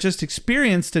point, are just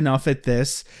experienced enough at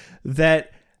this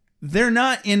that they're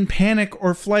not in panic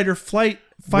or fight or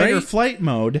flight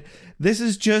mode. This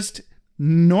is just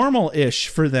normal-ish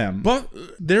for them. But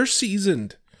they're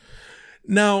seasoned.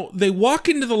 Now, they walk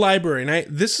into the library,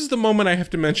 and this is the moment I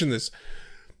have to mention this.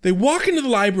 They walk into the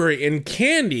library, and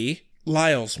Candy,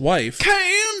 Lyle's wife,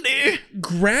 Candy,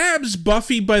 grabs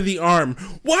Buffy by the arm.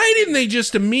 Why didn't they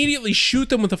just immediately shoot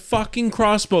them with a fucking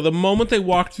crossbow? The moment they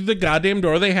walked through the goddamn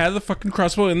door, they had the fucking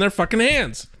crossbow in their fucking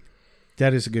hands.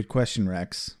 That is a good question,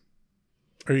 Rex.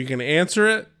 Are you going to answer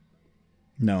it?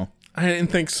 No. I didn't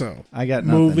think so. I got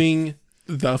nothing. Moving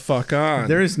the fuck on.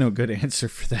 There is no good answer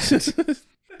for that.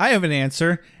 I have an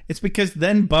answer. It's because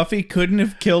then Buffy couldn't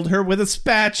have killed her with a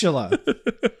spatula.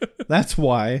 That's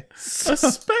why. A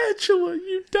spatula.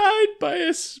 You died by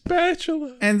a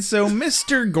spatula. And so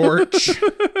Mr. Gorch...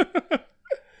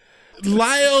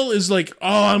 Lyle is like,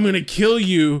 oh, I'm going to kill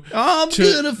you. I'm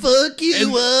going to fuck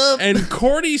you up. And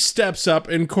Cordy steps up,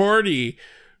 and Cordy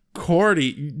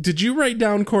Cordy, did you write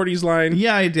down Cordy's line?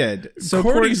 Yeah, I did. So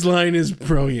Cordy's line is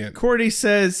brilliant. Cordy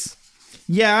says,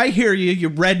 yeah, I hear you, you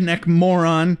redneck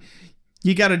moron.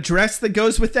 You got a dress that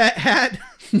goes with that hat?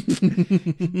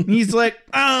 He's like,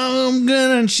 I'm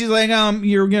gonna, and she's like,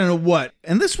 you're gonna what?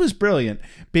 And this was brilliant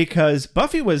because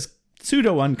Buffy was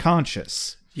pseudo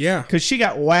unconscious. Yeah. Because she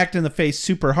got whacked in the face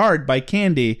super hard by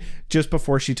Candy just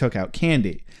before she took out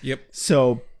Candy. Yep.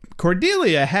 So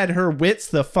Cordelia had her wits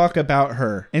the fuck about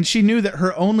her, and she knew that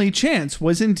her only chance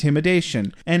was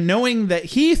intimidation. And knowing that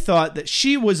he thought that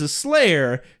she was a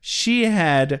slayer, she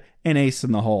had an ace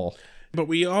in the hole. But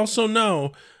we also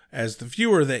know, as the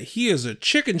viewer, that he is a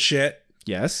chicken shit.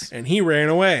 Yes. And he ran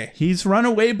away. He's run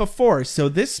away before, so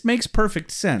this makes perfect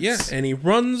sense. Yeah, and he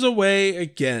runs away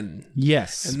again.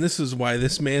 Yes. And this is why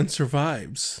this man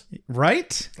survives.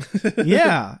 Right?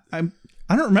 Yeah.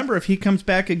 I don't remember if he comes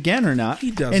back again or not.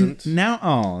 He doesn't. And now,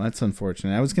 oh, that's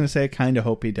unfortunate. I was going to say I kind of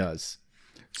hope he does.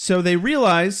 So they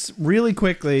realize really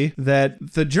quickly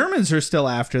that the Germans are still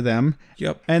after them.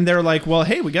 Yep. And they're like, well,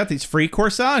 hey, we got these free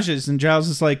corsages. And Giles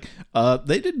is like,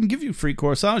 they didn't give you free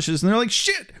corsages. And they're like,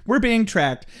 shit, we're being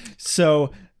tracked.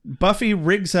 So Buffy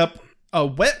rigs up a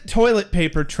wet toilet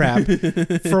paper trap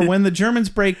for when the Germans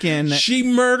break in. She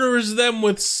murders them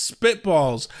with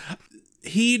spitballs.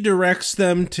 He directs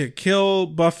them to kill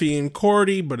Buffy and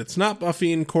Cordy, but it's not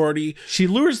Buffy and Cordy. She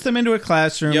lures them into a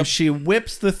classroom. Yep. She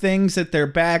whips the things at their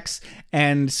backs,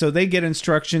 and so they get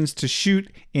instructions to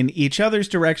shoot in each other's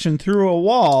direction through a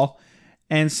wall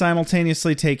and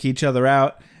simultaneously take each other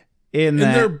out. And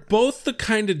they're both the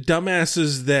kind of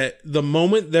dumbasses that the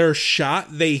moment they're shot,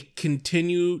 they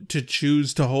continue to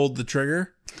choose to hold the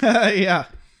trigger. Yeah.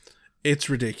 It's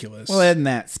ridiculous. Well, isn't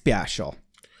that special?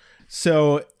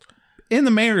 So in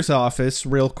the mayor's office,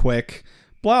 real quick,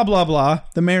 blah, blah, blah,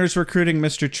 the mayor's recruiting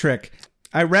Mr. Trick.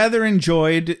 I rather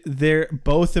enjoyed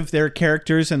both of their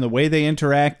characters and the way they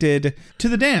interacted to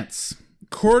the dance.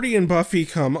 Cordy and Buffy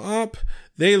come up.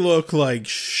 They look like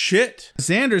shit.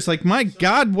 Xander's like, my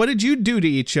God, what did you do to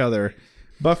each other?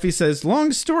 Buffy says,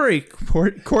 long story.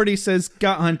 Cordy says,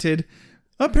 got hunted.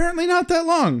 Apparently not that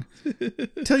long.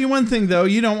 Tell you one thing, though,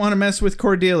 you don't want to mess with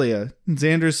Cordelia.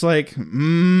 Xander's like,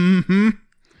 mm-hmm.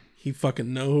 He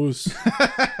fucking knows.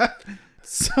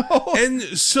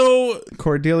 So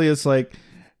Cordelia's like,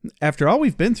 after all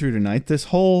we've been through tonight, this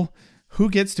whole who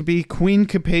gets to be Queen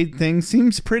Capade thing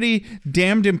seems pretty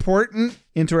damned important,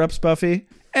 interrupts Buffy.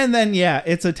 And then, yeah,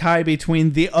 it's a tie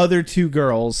between the other two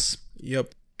girls.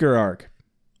 Yep. Gerarg.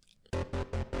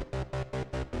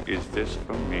 Is this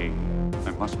for me?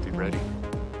 I must be ready.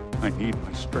 I need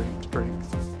my strength.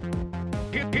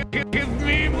 Give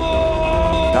me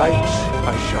more! Nights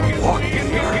I shall walk in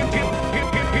the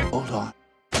earth. Hold on.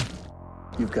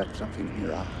 You've got something in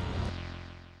your eye.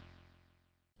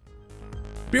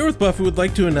 Beer with Buffy would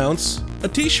like to announce a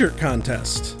t-shirt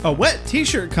contest. A wet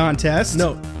t-shirt contest?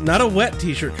 No, not a wet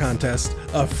t-shirt contest.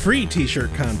 A free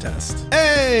t-shirt contest.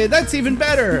 Hey, that's even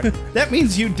better. That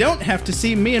means you don't have to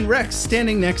see me and Rex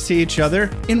standing next to each other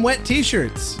in wet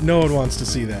t-shirts. No one wants to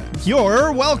see that.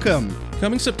 You're welcome.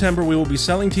 Coming September, we will be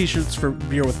selling t-shirts for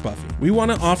Beer with Buffy. We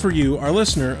want to offer you, our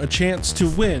listener, a chance to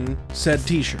win said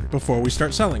t-shirt before we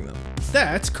start selling them.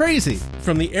 That's crazy.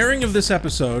 From the airing of this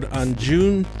episode on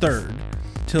June 3rd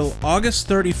till August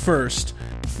 31st,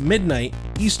 midnight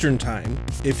Eastern Time,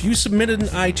 if you submitted an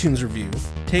iTunes review,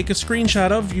 take a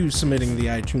screenshot of you submitting the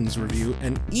iTunes review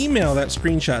and email that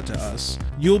screenshot to us,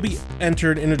 you'll be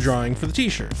entered in a drawing for the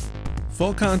t-shirt.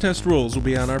 Full contest rules will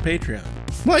be on our Patreon.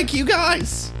 Like you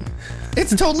guys.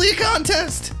 It's totally a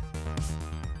contest.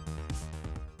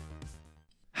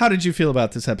 How did you feel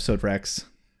about this episode, Rex?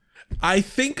 I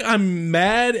think I'm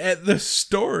mad at the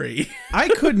story. I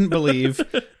couldn't believe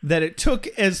that it took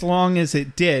as long as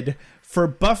it did for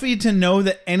Buffy to know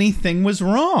that anything was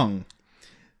wrong.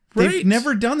 Right. They've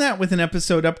never done that with an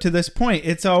episode up to this point.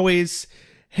 It's always,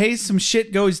 hey, some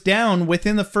shit goes down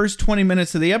within the first 20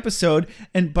 minutes of the episode,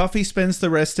 and Buffy spends the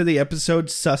rest of the episode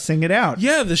sussing it out.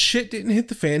 Yeah, the shit didn't hit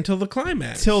the fan till the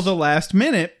climax. Till the last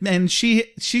minute, and she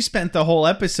spent the whole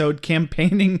episode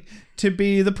campaigning to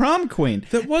be the prom queen.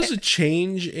 That was a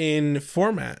change in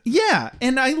format. Yeah,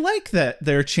 and I like that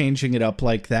they're changing it up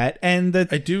like that, and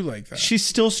that I do like that. She's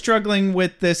still struggling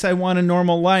with this I want a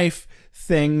normal life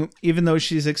thing, even though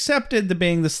she's accepted the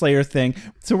being the Slayer thing.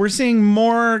 So we're seeing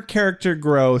more character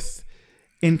growth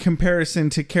in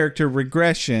comparison to character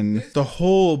regression. The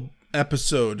whole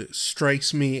episode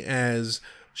strikes me as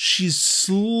she's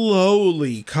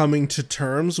slowly coming to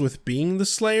terms with being the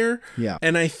Slayer. Yeah.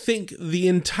 And I think the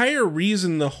entire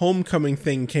reason the homecoming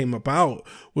thing came about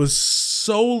was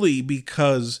solely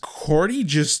because Cordy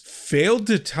just failed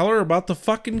to tell her about the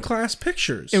fucking class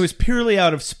pictures. It was purely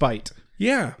out of spite.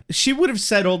 Yeah. She would have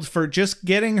settled for just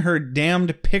getting her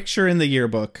damned picture in the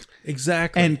yearbook.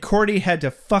 Exactly. And Cordy had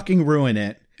to fucking ruin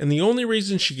it. And the only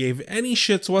reason she gave any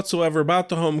shits whatsoever about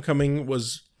the homecoming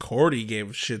was Cordy gave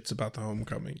shits about the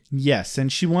homecoming. Yes,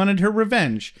 and she wanted her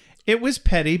revenge. It was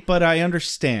petty, but I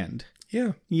understand.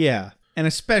 Yeah. Yeah. And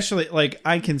especially, like,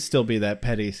 I can still be that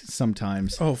petty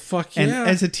sometimes. Oh, fuck yeah. And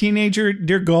as a teenager,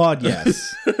 dear God,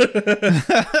 yes.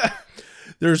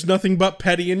 There's nothing but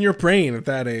petty in your brain at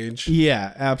that age.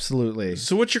 Yeah, absolutely.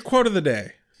 So what's your quote of the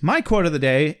day? My quote of the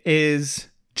day is,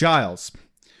 Giles,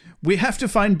 we have to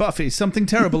find Buffy. Something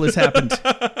terrible has happened.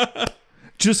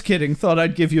 Just kidding. Thought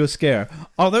I'd give you a scare.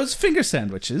 Are those finger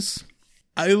sandwiches?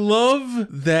 I love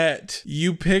that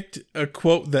you picked a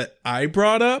quote that I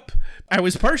brought up. I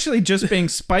was partially just being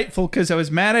spiteful because I was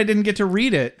mad I didn't get to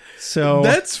read it. So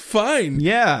that's fine.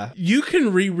 Yeah. You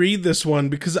can reread this one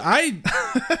because I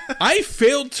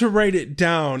failed to write it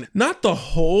down. Not the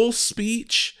whole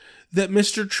speech that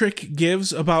Mr. Trick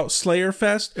gives about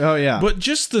Slayerfest. Oh, yeah. But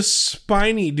just the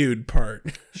spiny dude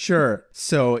part. Sure.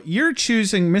 So you're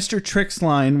choosing Mr. Trick's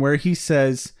line where he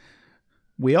says,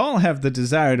 we all have the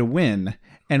desire to win,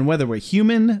 and whether we're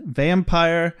human,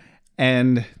 vampire,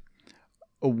 and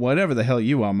whatever the hell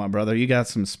you are, my brother, you got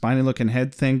some spiny looking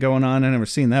head thing going on. I've never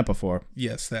seen that before.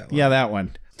 Yes, that one. Yeah, that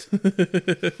one.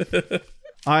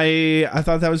 I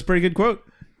thought that was a pretty good quote.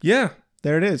 Yeah.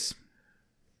 There it is.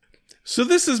 So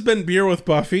this has been Beer with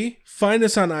Buffy. Find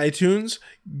us on iTunes.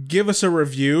 Give us a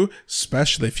review,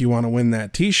 especially if you want to win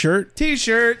that t-shirt.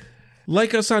 T-shirt.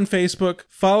 Like us on Facebook.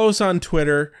 Follow us on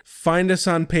Twitter. Find us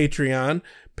on Patreon.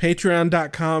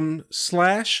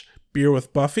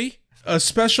 Patreon.com/beerwithbuffy. A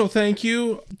special thank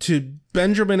you to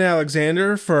Benjamin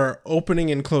Alexander for our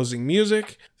opening and closing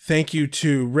music. Thank you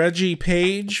to Reggie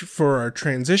Page for our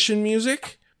transition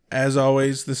music. As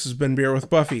always, this has been Beer with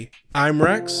Buffy. I'm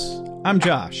Rex. I'm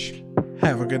Josh.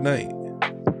 Have a good night.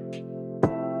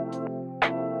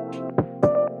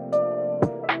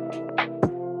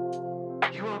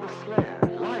 You are the Slayer.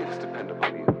 Lives depend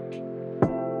upon you.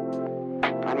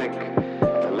 I make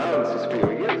allowances for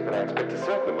your years, but I expect a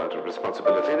certain amount of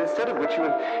responsibility, and instead of which you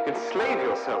enslave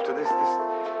yourself to this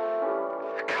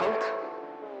cult.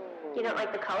 You don't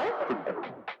like the color?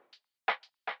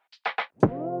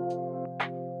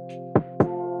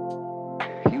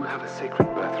 You have a sacred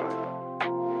birthright.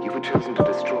 You were chosen to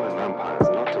destroy vampires,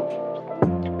 not to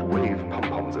wave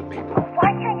pom-poms at people.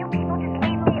 Why can't you people just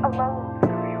leave me alone?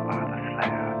 You are the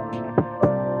Slayer.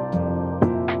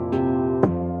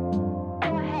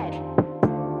 Go ahead.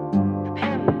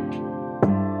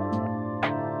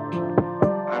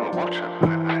 I'm a watcher. I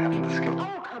haven't the skill.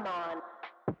 Oh, come on.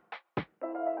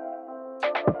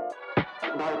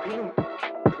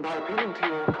 By appealing to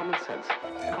your common sense.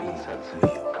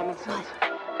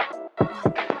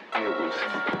 Werewolves,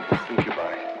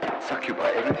 incubi, succubi,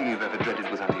 everything you've ever dreaded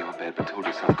was under your bed, but told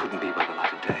yourself couldn't be by the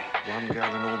light of day. One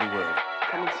girl in all the world.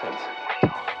 Common sense.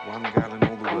 One girl in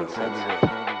all the world.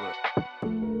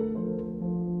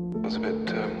 It was a bit,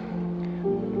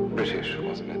 British,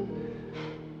 wasn't it?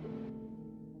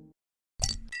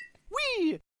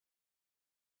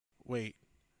 Wait,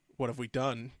 what have we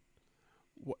done?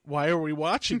 Why are we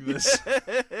watching this?